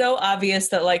it was so obvious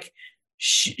that like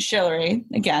Shillery,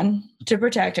 again, to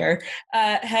protect her,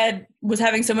 was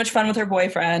having so much fun with her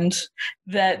boyfriend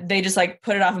that they just like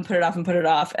put it off and put it off and put it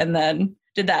off, and then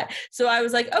did that. So I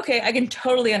was like, okay, I can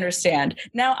totally understand.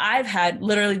 Now I've had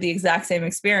literally the exact same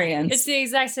experience. It's the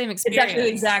exact same experience. It's actually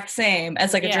the exact same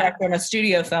as like a director in a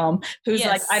studio film who's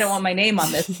like, I don't want my name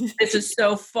on this. This is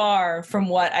so far from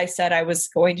what I said I was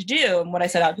going to do and what I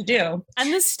set out to do.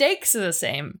 And the stakes are the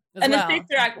same. And the stakes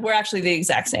were actually the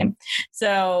exact same.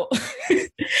 So,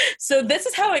 so this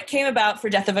is how it came about for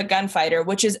Death of a Gunfighter,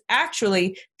 which is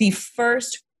actually the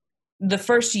first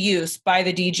use by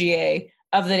the DGA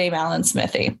of the name Alan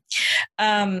Smithee.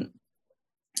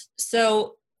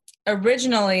 So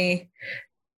originally,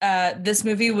 this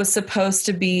movie was supposed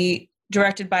to be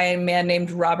directed by a man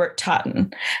named Robert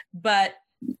Totten, but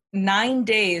 9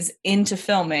 days into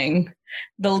filming,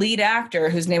 the lead actor,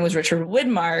 whose name was Richard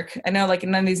Widmark, I know like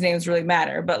none of these names really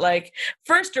matter, but like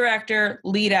first director,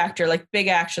 lead actor, like big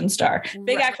action star.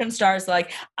 Big action stars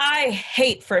like, I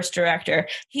hate first director.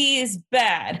 He's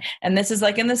bad. And this is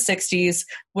like in the 60s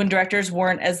when directors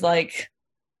weren't as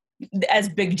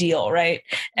big deal, right?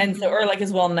 And so, or like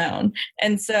as well known.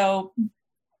 And so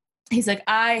he's like,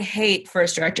 I hate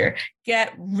first director.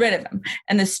 Get rid of him.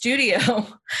 And the studio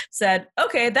said,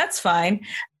 okay, that's fine.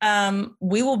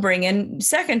 We will bring in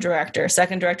second director.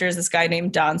 Second director is this guy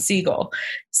named Don Siegel.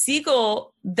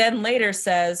 Siegel then later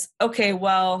says, okay,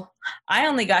 well, I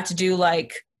only got to do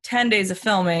like 10 days of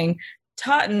filming.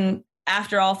 Totten,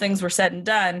 after all things were said and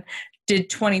done, did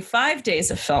 25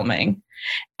 days of filming.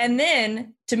 And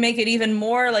then to make it even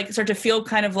more like start to feel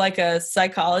kind of like a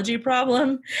psychology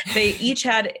problem, they each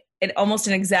had almost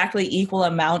an exactly equal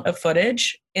amount of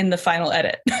footage in the final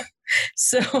edit.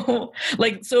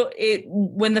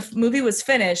 When the movie was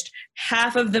finished,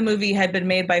 half of the movie had been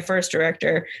made by first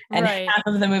director and half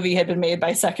of the movie had been made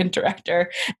by second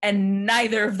director, and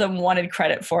neither of them wanted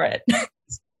credit for it.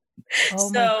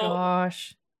 Oh my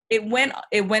gosh. It went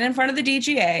in front of the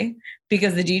DGA,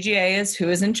 because the DGA is who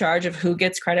is in charge of who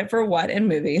gets credit for what in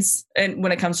movies, and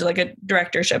when it comes to like a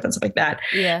directorship and stuff like that.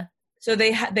 Yeah. So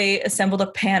they assembled a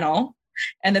panel,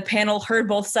 and the panel heard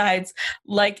both sides,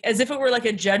 like as if it were like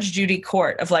a Judge Judy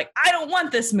court of like, I don't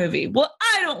want this movie. Well,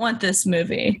 I don't want this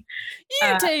movie.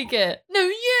 You take it. No,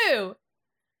 you.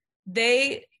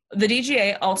 The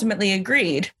DGA ultimately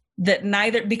agreed that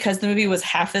neither, because the movie was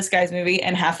half this guy's movie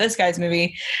and half this guy's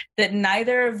movie, that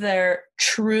neither of their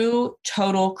true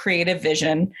total creative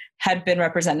vision had been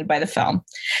represented by the film.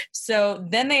 So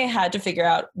then they had to figure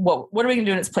out, what are we going to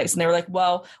do in its place? And they were like,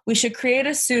 well, we should create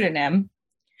a pseudonym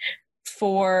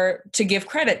to give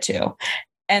credit to.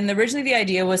 And originally the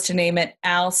idea was to name it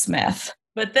Al Smith.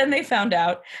 But then they found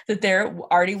out that there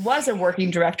already was a working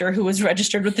director who was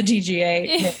registered with the DGA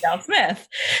named Al Smith.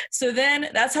 So then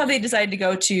that's how they decided to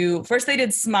go to, first they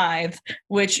did Smythe,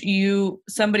 which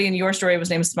somebody in your story was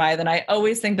named Smythe. And I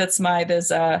always think that Smythe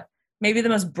is maybe the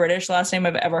most British last name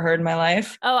I've ever heard in my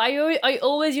life. Oh, I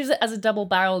always use it as a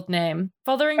double-barreled name.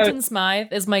 Fotherington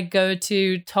Smythe is my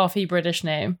go-to toffee British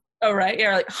name. Oh, right.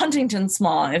 Yeah, like Huntington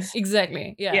Smythe.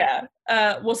 Exactly. Yeah. Yeah.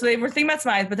 So they were thinking about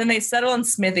Smythe, but then they settled on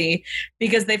Smithee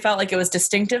because they felt like it was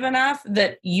distinctive enough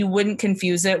that you wouldn't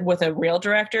confuse it with a real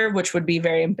director, which would be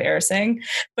very embarrassing.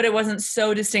 But it wasn't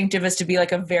so distinctive as to be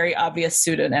like a very obvious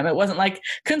pseudonym. It wasn't like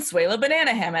Consuela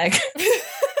Banana Hammock.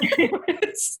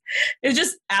 It was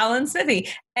just Alan Smithee.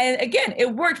 And again,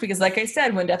 it worked because, like I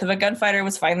said, when Death of a Gunfighter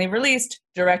was finally released,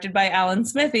 directed by Alan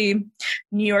Smithee,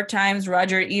 New York Times,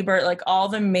 Roger Ebert, like all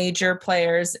the major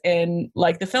players in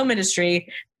like the film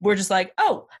industry were just like,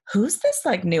 oh, who's this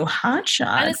like new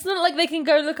hotshot? And it's not like they can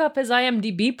go look up his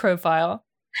IMDb profile.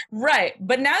 Right.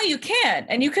 But now you can.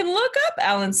 And you can look up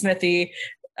Alan Smithee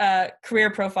career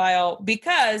profile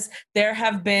because there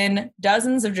have been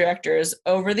dozens of directors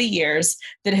over the years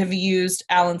that have used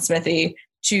Alan Smithy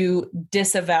to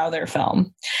disavow their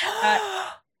film.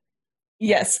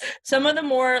 Yes. Some of the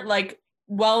more like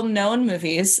well-known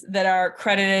movies that are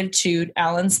credited to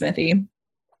Alan Smithy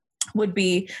would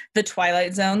be The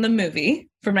Twilight Zone, the movie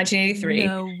from 1983.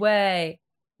 No way.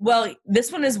 Well,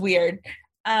 this one is weird.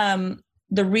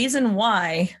 The reason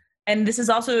why, and this is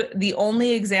also the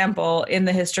only example in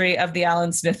the history of the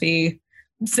Alan Smithy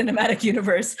cinematic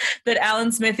universe that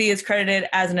Alan Smithy is credited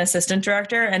as an assistant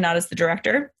director and not as the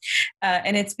director.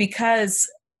 And it's because,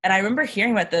 and I remember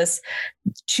hearing about this,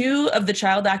 2 of the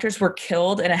child actors were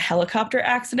killed in a helicopter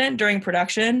accident during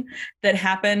production that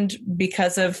happened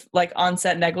because of like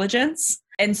on-set negligence.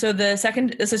 And so the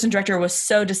second assistant director was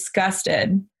so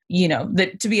disgusted, you know,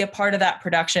 that to be a part of that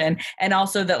production, and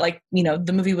also that like, you know,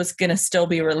 the movie was going to still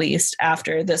be released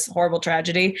after this horrible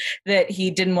tragedy, that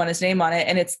he didn't want his name on it.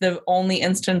 And it's the only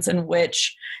instance in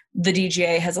which the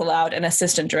DGA has allowed an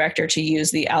assistant director to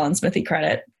use the Alan Smithy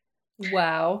credit.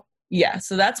 Wow. Yeah.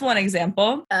 So that's one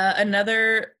example.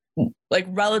 Another like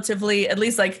relatively, at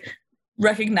least like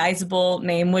recognizable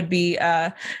name would be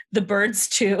The Birds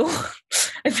 2.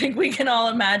 I think we can all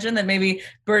imagine that maybe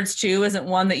Birds 2 isn't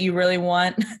one that you really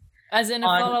want. As in a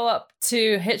follow-up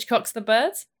to Hitchcock's The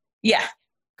Birds? Yeah.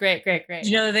 Great. Did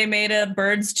you know that they made a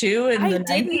Birds 2 in the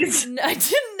 90s? I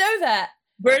didn't know that.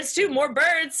 Birds 2, more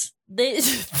birds. They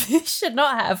should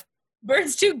not have.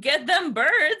 Birds 2, get them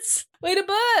birds. Wait, a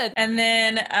bird. And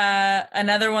then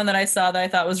another one that I saw that I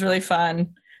thought was really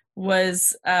fun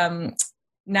was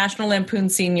National Lampoon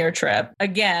Senior Trip.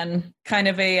 Again, kind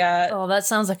of a... oh, that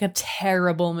sounds like a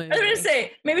terrible movie. I was going to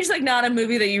say, maybe just like not a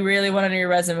movie that you really want on your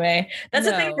resume. That's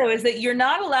the thing, though, is that you're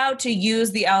not allowed to use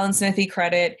the Alan Smithy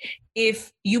credit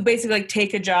if you basically like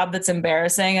take a job that's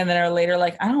embarrassing and then are later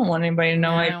like, I don't want anybody to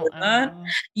know I did that.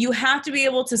 You have to be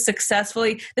able to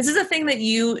successfully... This is a thing that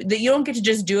you don't get to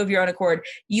just do of your own accord.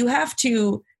 You have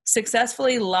to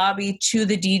successfully lobby to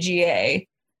the DGA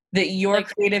that your like,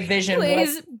 creative vision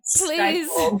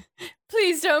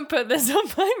please don't put this on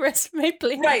my resume,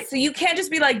 please. Right. So you can't just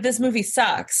be like, this movie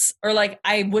sucks, or like,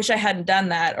 I wish I hadn't done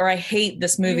that, or I hate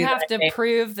this movie. You have to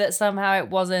prove that somehow it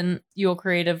wasn't your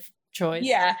creative choice.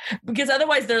 Yeah, because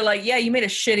otherwise they're like, yeah, you made a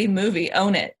shitty movie,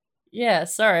 own it. Yeah,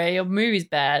 sorry, your movie's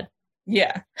bad.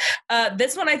 Yeah.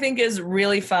 This one I think is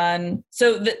really fun.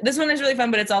 So this one is really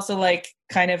fun, but it's also like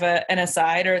kind of an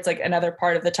aside, or it's like another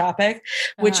part of the topic,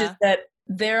 which is that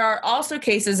there are also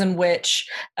cases in which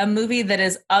a movie that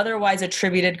is otherwise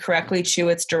attributed correctly to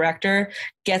its director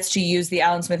gets to use the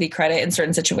Alan Smithy credit in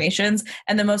certain situations.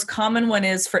 And the most common one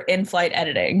is for in-flight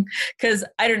editing. Because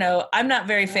I don't know, I'm not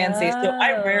very fancy, so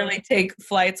I rarely take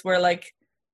flights where like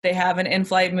they have an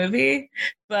in-flight movie,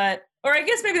 but or I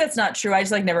guess maybe that's not true. I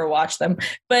just like never watch them,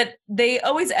 but they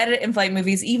always edit in-flight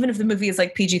movies, even if the movie is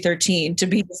like PG-13, to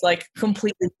be just like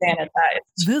completely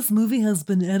sanitized. This movie has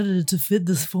been edited to fit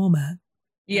this format.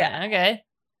 Yeah. Okay.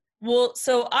 Well,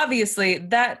 so obviously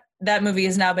that movie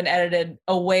has now been edited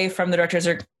away from the director's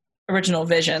original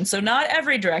vision. So not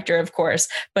every director, of course,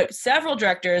 but several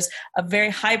directors of very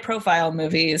high profile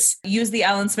movies use the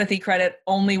Alan Smithy credit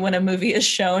only when a movie is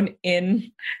shown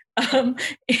in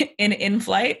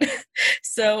flight.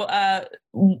 So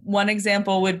one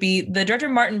example would be the director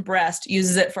Martin Brest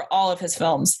uses it for all of his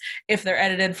films if they're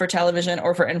edited for television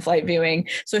or for in-flight viewing.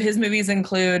 So his movies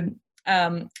include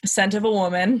Scent of a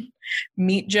Woman,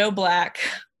 Meet Joe Black.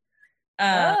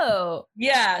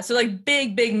 Yeah, so like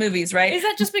big movies, right? Is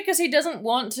that just because he doesn't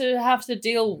want to have to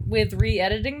deal with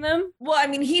re-editing them? Well, I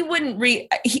mean, he wouldn't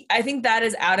I think that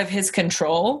is out of his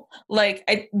control. Like,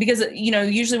 because you know,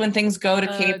 usually when things go to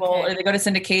cable or they go to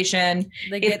syndication,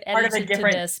 they get part of a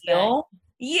different deal.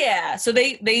 Yeah, so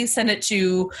they send it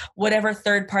to whatever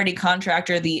third-party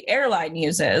contractor the airline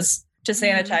uses to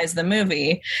sanitize the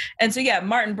movie. And so, yeah,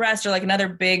 Martin Brest, or like another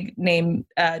big name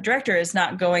director, is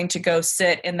not going to go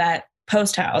sit in that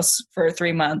post house for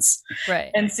 3 months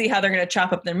and see how they're going to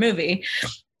chop up their movie.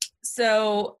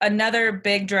 So another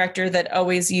big director that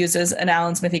always uses an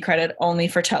Alan Smithy credit only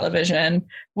for television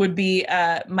would be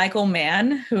Michael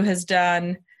Mann, who has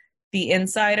done The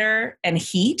Insider and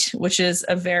Heat, which is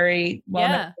a very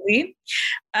well-known movie.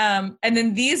 And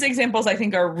then these examples I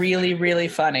think are really, really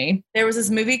funny. There was this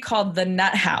movie called The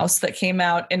Nut House that came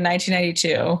out in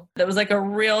 1992. That was like a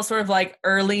real sort of like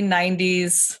early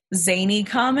 90s zany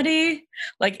comedy.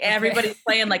 Like everybody's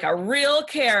playing like a real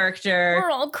character.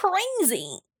 We're all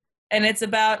crazy. And it's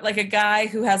about like a guy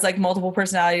who has like multiple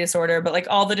personality disorder, but like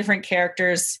all the different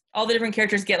characters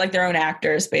get like their own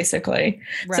actors basically.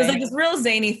 Right. So it's like this real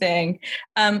zany thing.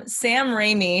 Sam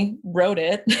Raimi wrote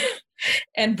it.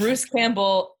 and Bruce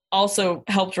Campbell also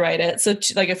helped write it. So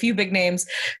like a few big names.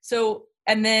 So,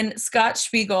 and then Scott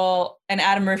Spiegel and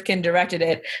Adam Rifkin directed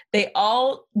it. They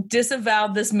all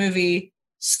disavowed this movie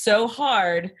so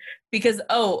hard because,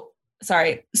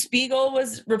 Spiegel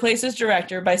was replaced as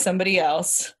director by somebody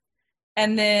else.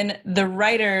 And then the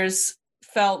writers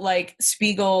felt like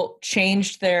Spiegel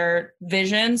changed their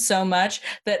vision so much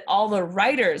that all the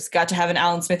writers got to have an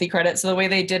Alan Smithee credit. So the way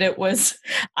they did it was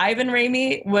Ivan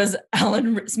Raimi was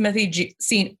Alan Smithee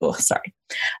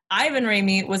Ivan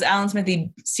Raimi was Alan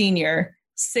Smithee Sr.,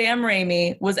 Sam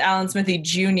Raimi was Alan Smithee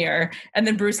Jr., and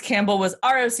then Bruce Campbell was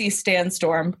ROC Stan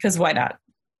Storm, because why not?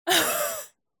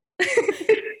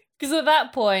 Because at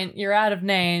that point, you're out of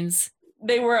names.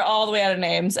 They were all the way out of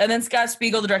names. And then Scott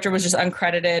Spiegel, the director, was just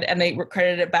uncredited, and they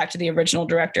credited it back to the original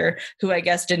director, who I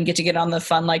guess didn't get to get on the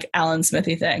fun, like, Alan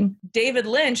Smithee thing. David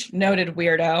Lynch, noted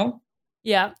weirdo.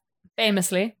 Yeah,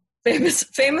 famously. Famous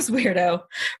weirdo,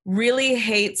 really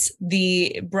hates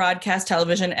the broadcast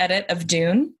television edit of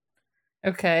Dune.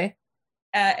 Okay.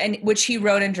 And which he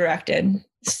wrote and directed.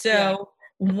 So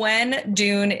when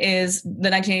Dune is, the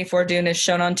 1984 Dune is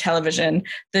shown on television,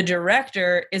 the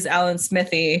director is Alan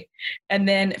Smithee. And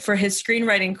then for his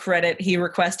screenwriting credit, he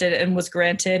requested and was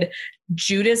granted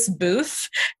Judas Booth,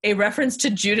 a reference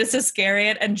to Judas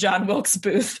Iscariot and John Wilkes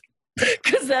Booth,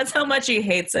 because that's how much he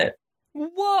hates it.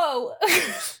 Whoa.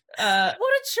 What a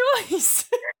choice.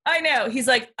 I know. He's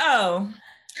like, oh,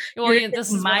 well,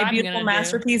 this is my beautiful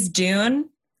masterpiece, Dune,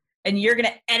 and you're going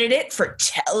to edit it for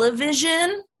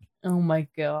television? Oh my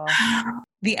God.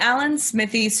 The Alan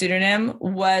Smithee pseudonym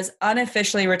was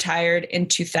unofficially retired in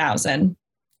 2000.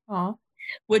 Aww.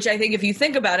 Which I think, if you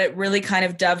think about it, really kind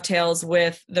of dovetails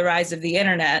with the rise of the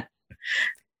internet.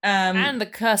 And the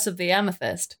curse of the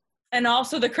amethyst. And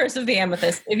also the curse of the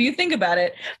amethyst. If you think about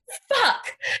it,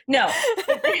 fuck. No.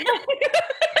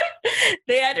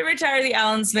 They had to retire the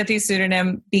Alan Smithee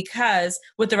pseudonym because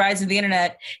with the rise of the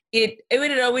internet, it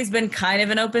had always been kind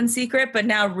of an open secret, but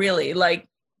now really, like,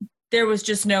 there was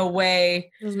just no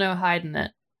way. There's no hiding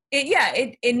it.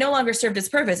 It no longer served its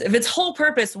purpose. If its whole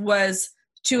purpose was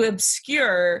to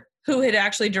obscure who had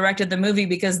actually directed the movie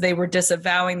because they were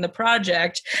disavowing the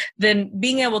project, then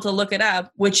being able to look it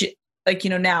up, which, like,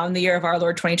 now in the year of our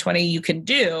Lord 2020, you can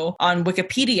do on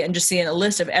Wikipedia and just see a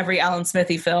list of every Alan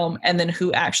Smithee film and then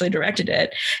who actually directed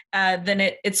it, then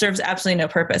it serves absolutely no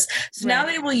purpose. So now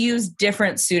they will use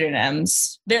different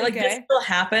pseudonyms. They're like, this still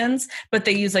happens, but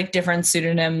they use like different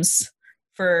pseudonyms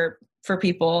for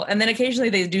people. And then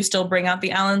occasionally they do still bring out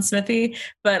the Alan Smithee,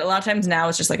 but a lot of times now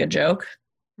it's just like a joke.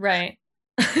 Right.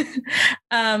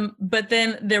 But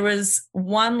then there was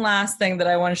one last thing that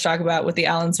I want to talk about with the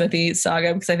Alan Smithee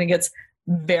saga, because I think it's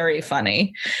very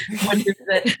funny. Which is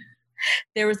that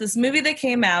there was this movie that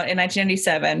came out in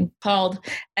 1997 called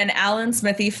An Alan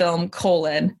Smithee Film: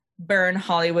 Burn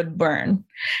Hollywood Burn.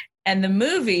 And the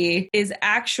movie is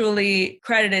actually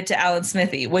credited to Alan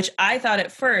Smithee, which I thought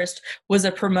at first was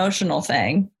a promotional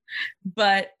thing.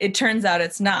 But it turns out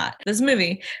it's not. This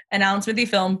movie, An Alan Smithee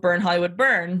Film: Burn Hollywood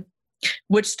Burn,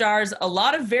 which stars a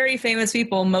lot of very famous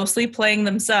people, mostly playing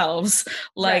themselves,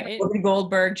 like Whoopi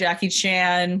Goldberg, Jackie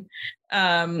Chan,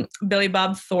 Billy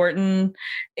Bob Thornton.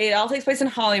 It all takes place in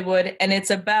Hollywood, and it's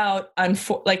about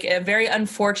a very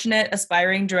unfortunate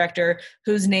aspiring director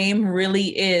whose name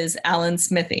really is Alan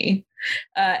Smithee.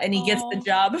 And he gets the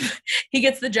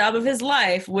job of his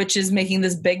life, which is making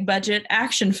this big budget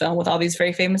action film with all these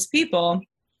very famous people.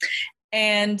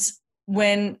 And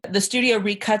when the studio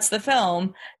recuts the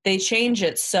film, they change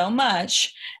it so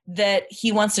much that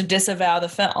he wants to disavow the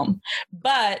film.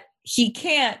 But he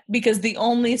can't, because the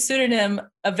only pseudonym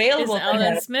available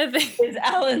is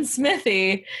Alan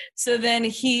Smithee. So then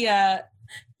he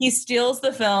steals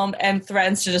the film and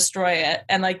threatens to destroy it.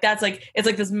 And it's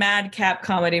like this madcap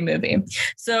comedy movie.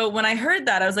 So when I heard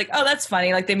that, I was like, oh, that's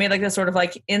funny. Like, they made like this sort of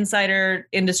like insider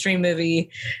industry movie.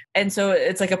 And so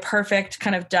it's like a perfect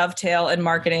kind of dovetail in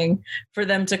marketing for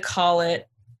them to call it,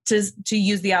 to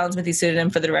use the Alan Smithee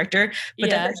pseudonym for the director. But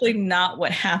that's actually not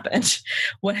what happened.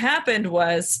 What happened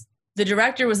was the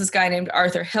director was this guy named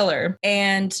Arthur Hiller.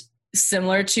 And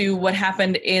similar to what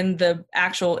happened in the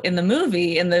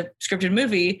movie, in the scripted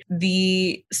movie,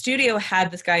 the studio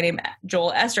had this guy named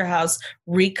Joel Esterhaus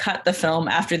recut the film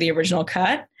after the original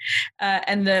cut.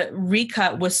 And the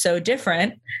recut was so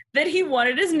different that he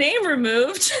wanted his name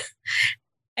removed.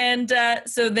 And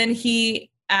so then he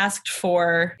asked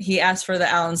for the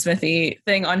Alan Smithee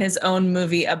thing on his own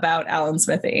movie about Alan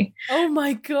Smithee. Oh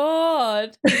my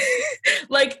God.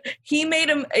 Like, he made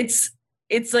him,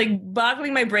 it's like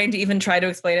boggling my brain to even try to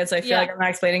explain it. So I feel like I'm not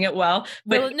explaining it well.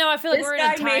 But no, I feel like we're in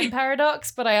a time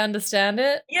paradox, but I understand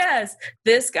it. Yes.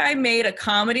 This guy made a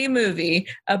comedy movie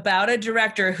about a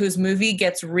director whose movie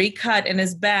gets recut and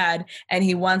is bad. And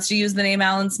he wants to use the name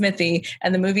Alan Smithy.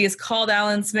 And the movie is called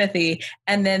Alan Smithy.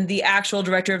 And then the actual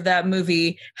director of that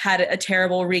movie had a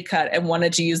terrible recut and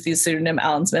wanted to use the pseudonym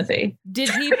Alan Smithy. Did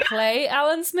he play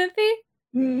Alan Smithy?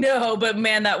 No, but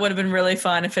man, that would have been really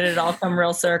fun if it had all come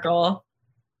real circle.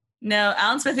 No,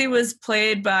 Alan Smithy was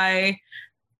played by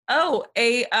a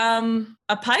python.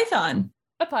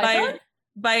 A python?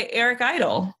 By Eric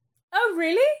Idle. Oh,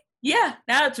 really? Yeah.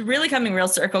 Now it's really coming real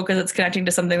circle because it's connecting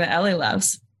to something that Ellie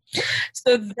loves.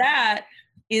 So that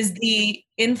is the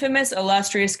infamous,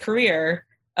 illustrious career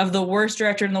of the worst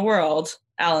director in the world,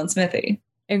 Alan Smithy.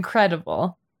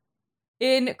 Incredible.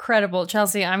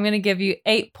 Chelsea, I'm going to give you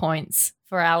 8 points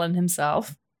for Alan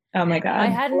himself. Oh my God. I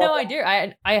had no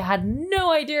idea. I had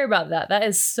no idea about that. That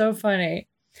is so funny.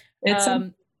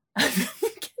 I'm going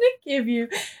to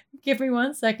give me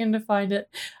 1 second to find it.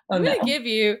 I'm going to give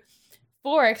you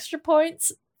 4 extra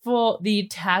points for the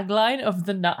tagline of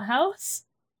the Nut House.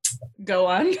 Go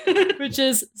on. Which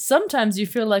is, sometimes you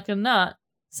feel like a nut,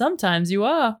 sometimes you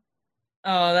are.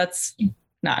 Oh, that's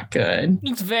not good.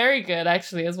 It's very good,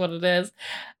 actually, is what it is.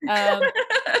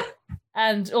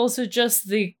 And also just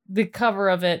the cover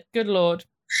of it. Good Lord.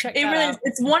 Check it that really out.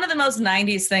 It's one of the most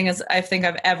 90s things I think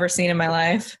I've ever seen in my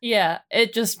life. Yeah,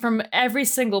 it just, from every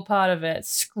single part of it,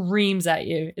 screams at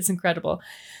you. It's incredible.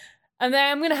 And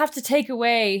then I'm going to have to take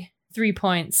away 3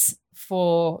 points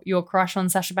for your crush on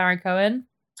Sacha Baron Cohen.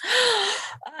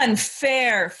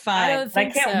 Unfair. Fine. I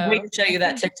can't wait to show you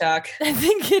that TikTok. I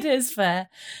think it is fair.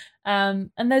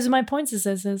 And those are my points.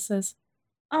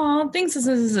 Oh, thanks.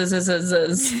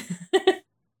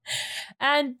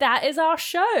 And that is our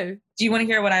show. Do you want to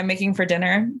hear what I'm making for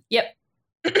dinner? Yep.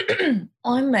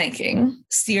 I'm making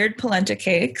seared polenta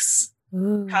cakes.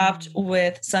 Ooh. Topped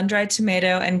with sun-dried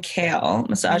tomato and kale,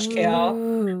 massaged kale,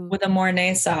 with a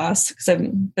Mornay sauce, because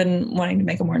I've been wanting to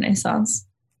make a Mornay sauce.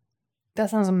 That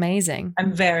sounds amazing.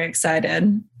 I'm very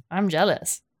excited. I'm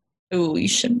jealous. Ooh, you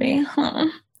should be. Huh?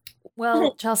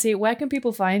 Well, Chelsea, where can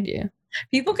people find you?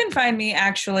 People can find me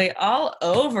actually all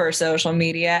over social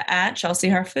media at Chelsea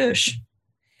Harfouche.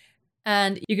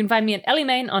 And you can find me at Ellie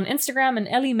Main on Instagram and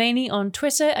Ellie Maney on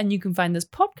Twitter. And you can find this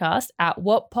podcast at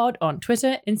WhatPod on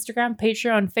Twitter, Instagram,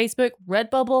 Patreon, Facebook,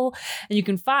 Redbubble. And you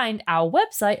can find our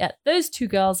website at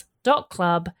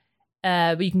those2girls.club,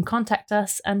 where you can contact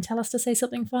us and tell us to say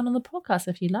something fun on the podcast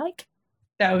if you like.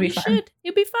 That would be fun.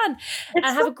 It'll be fun. And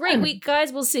have a great week,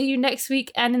 guys. We'll see you next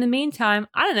week. And in the meantime,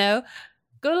 I don't know,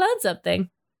 go learn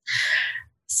something.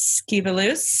 Keep it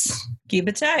loose. Keep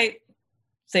it tight.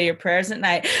 Say your prayers at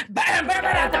night.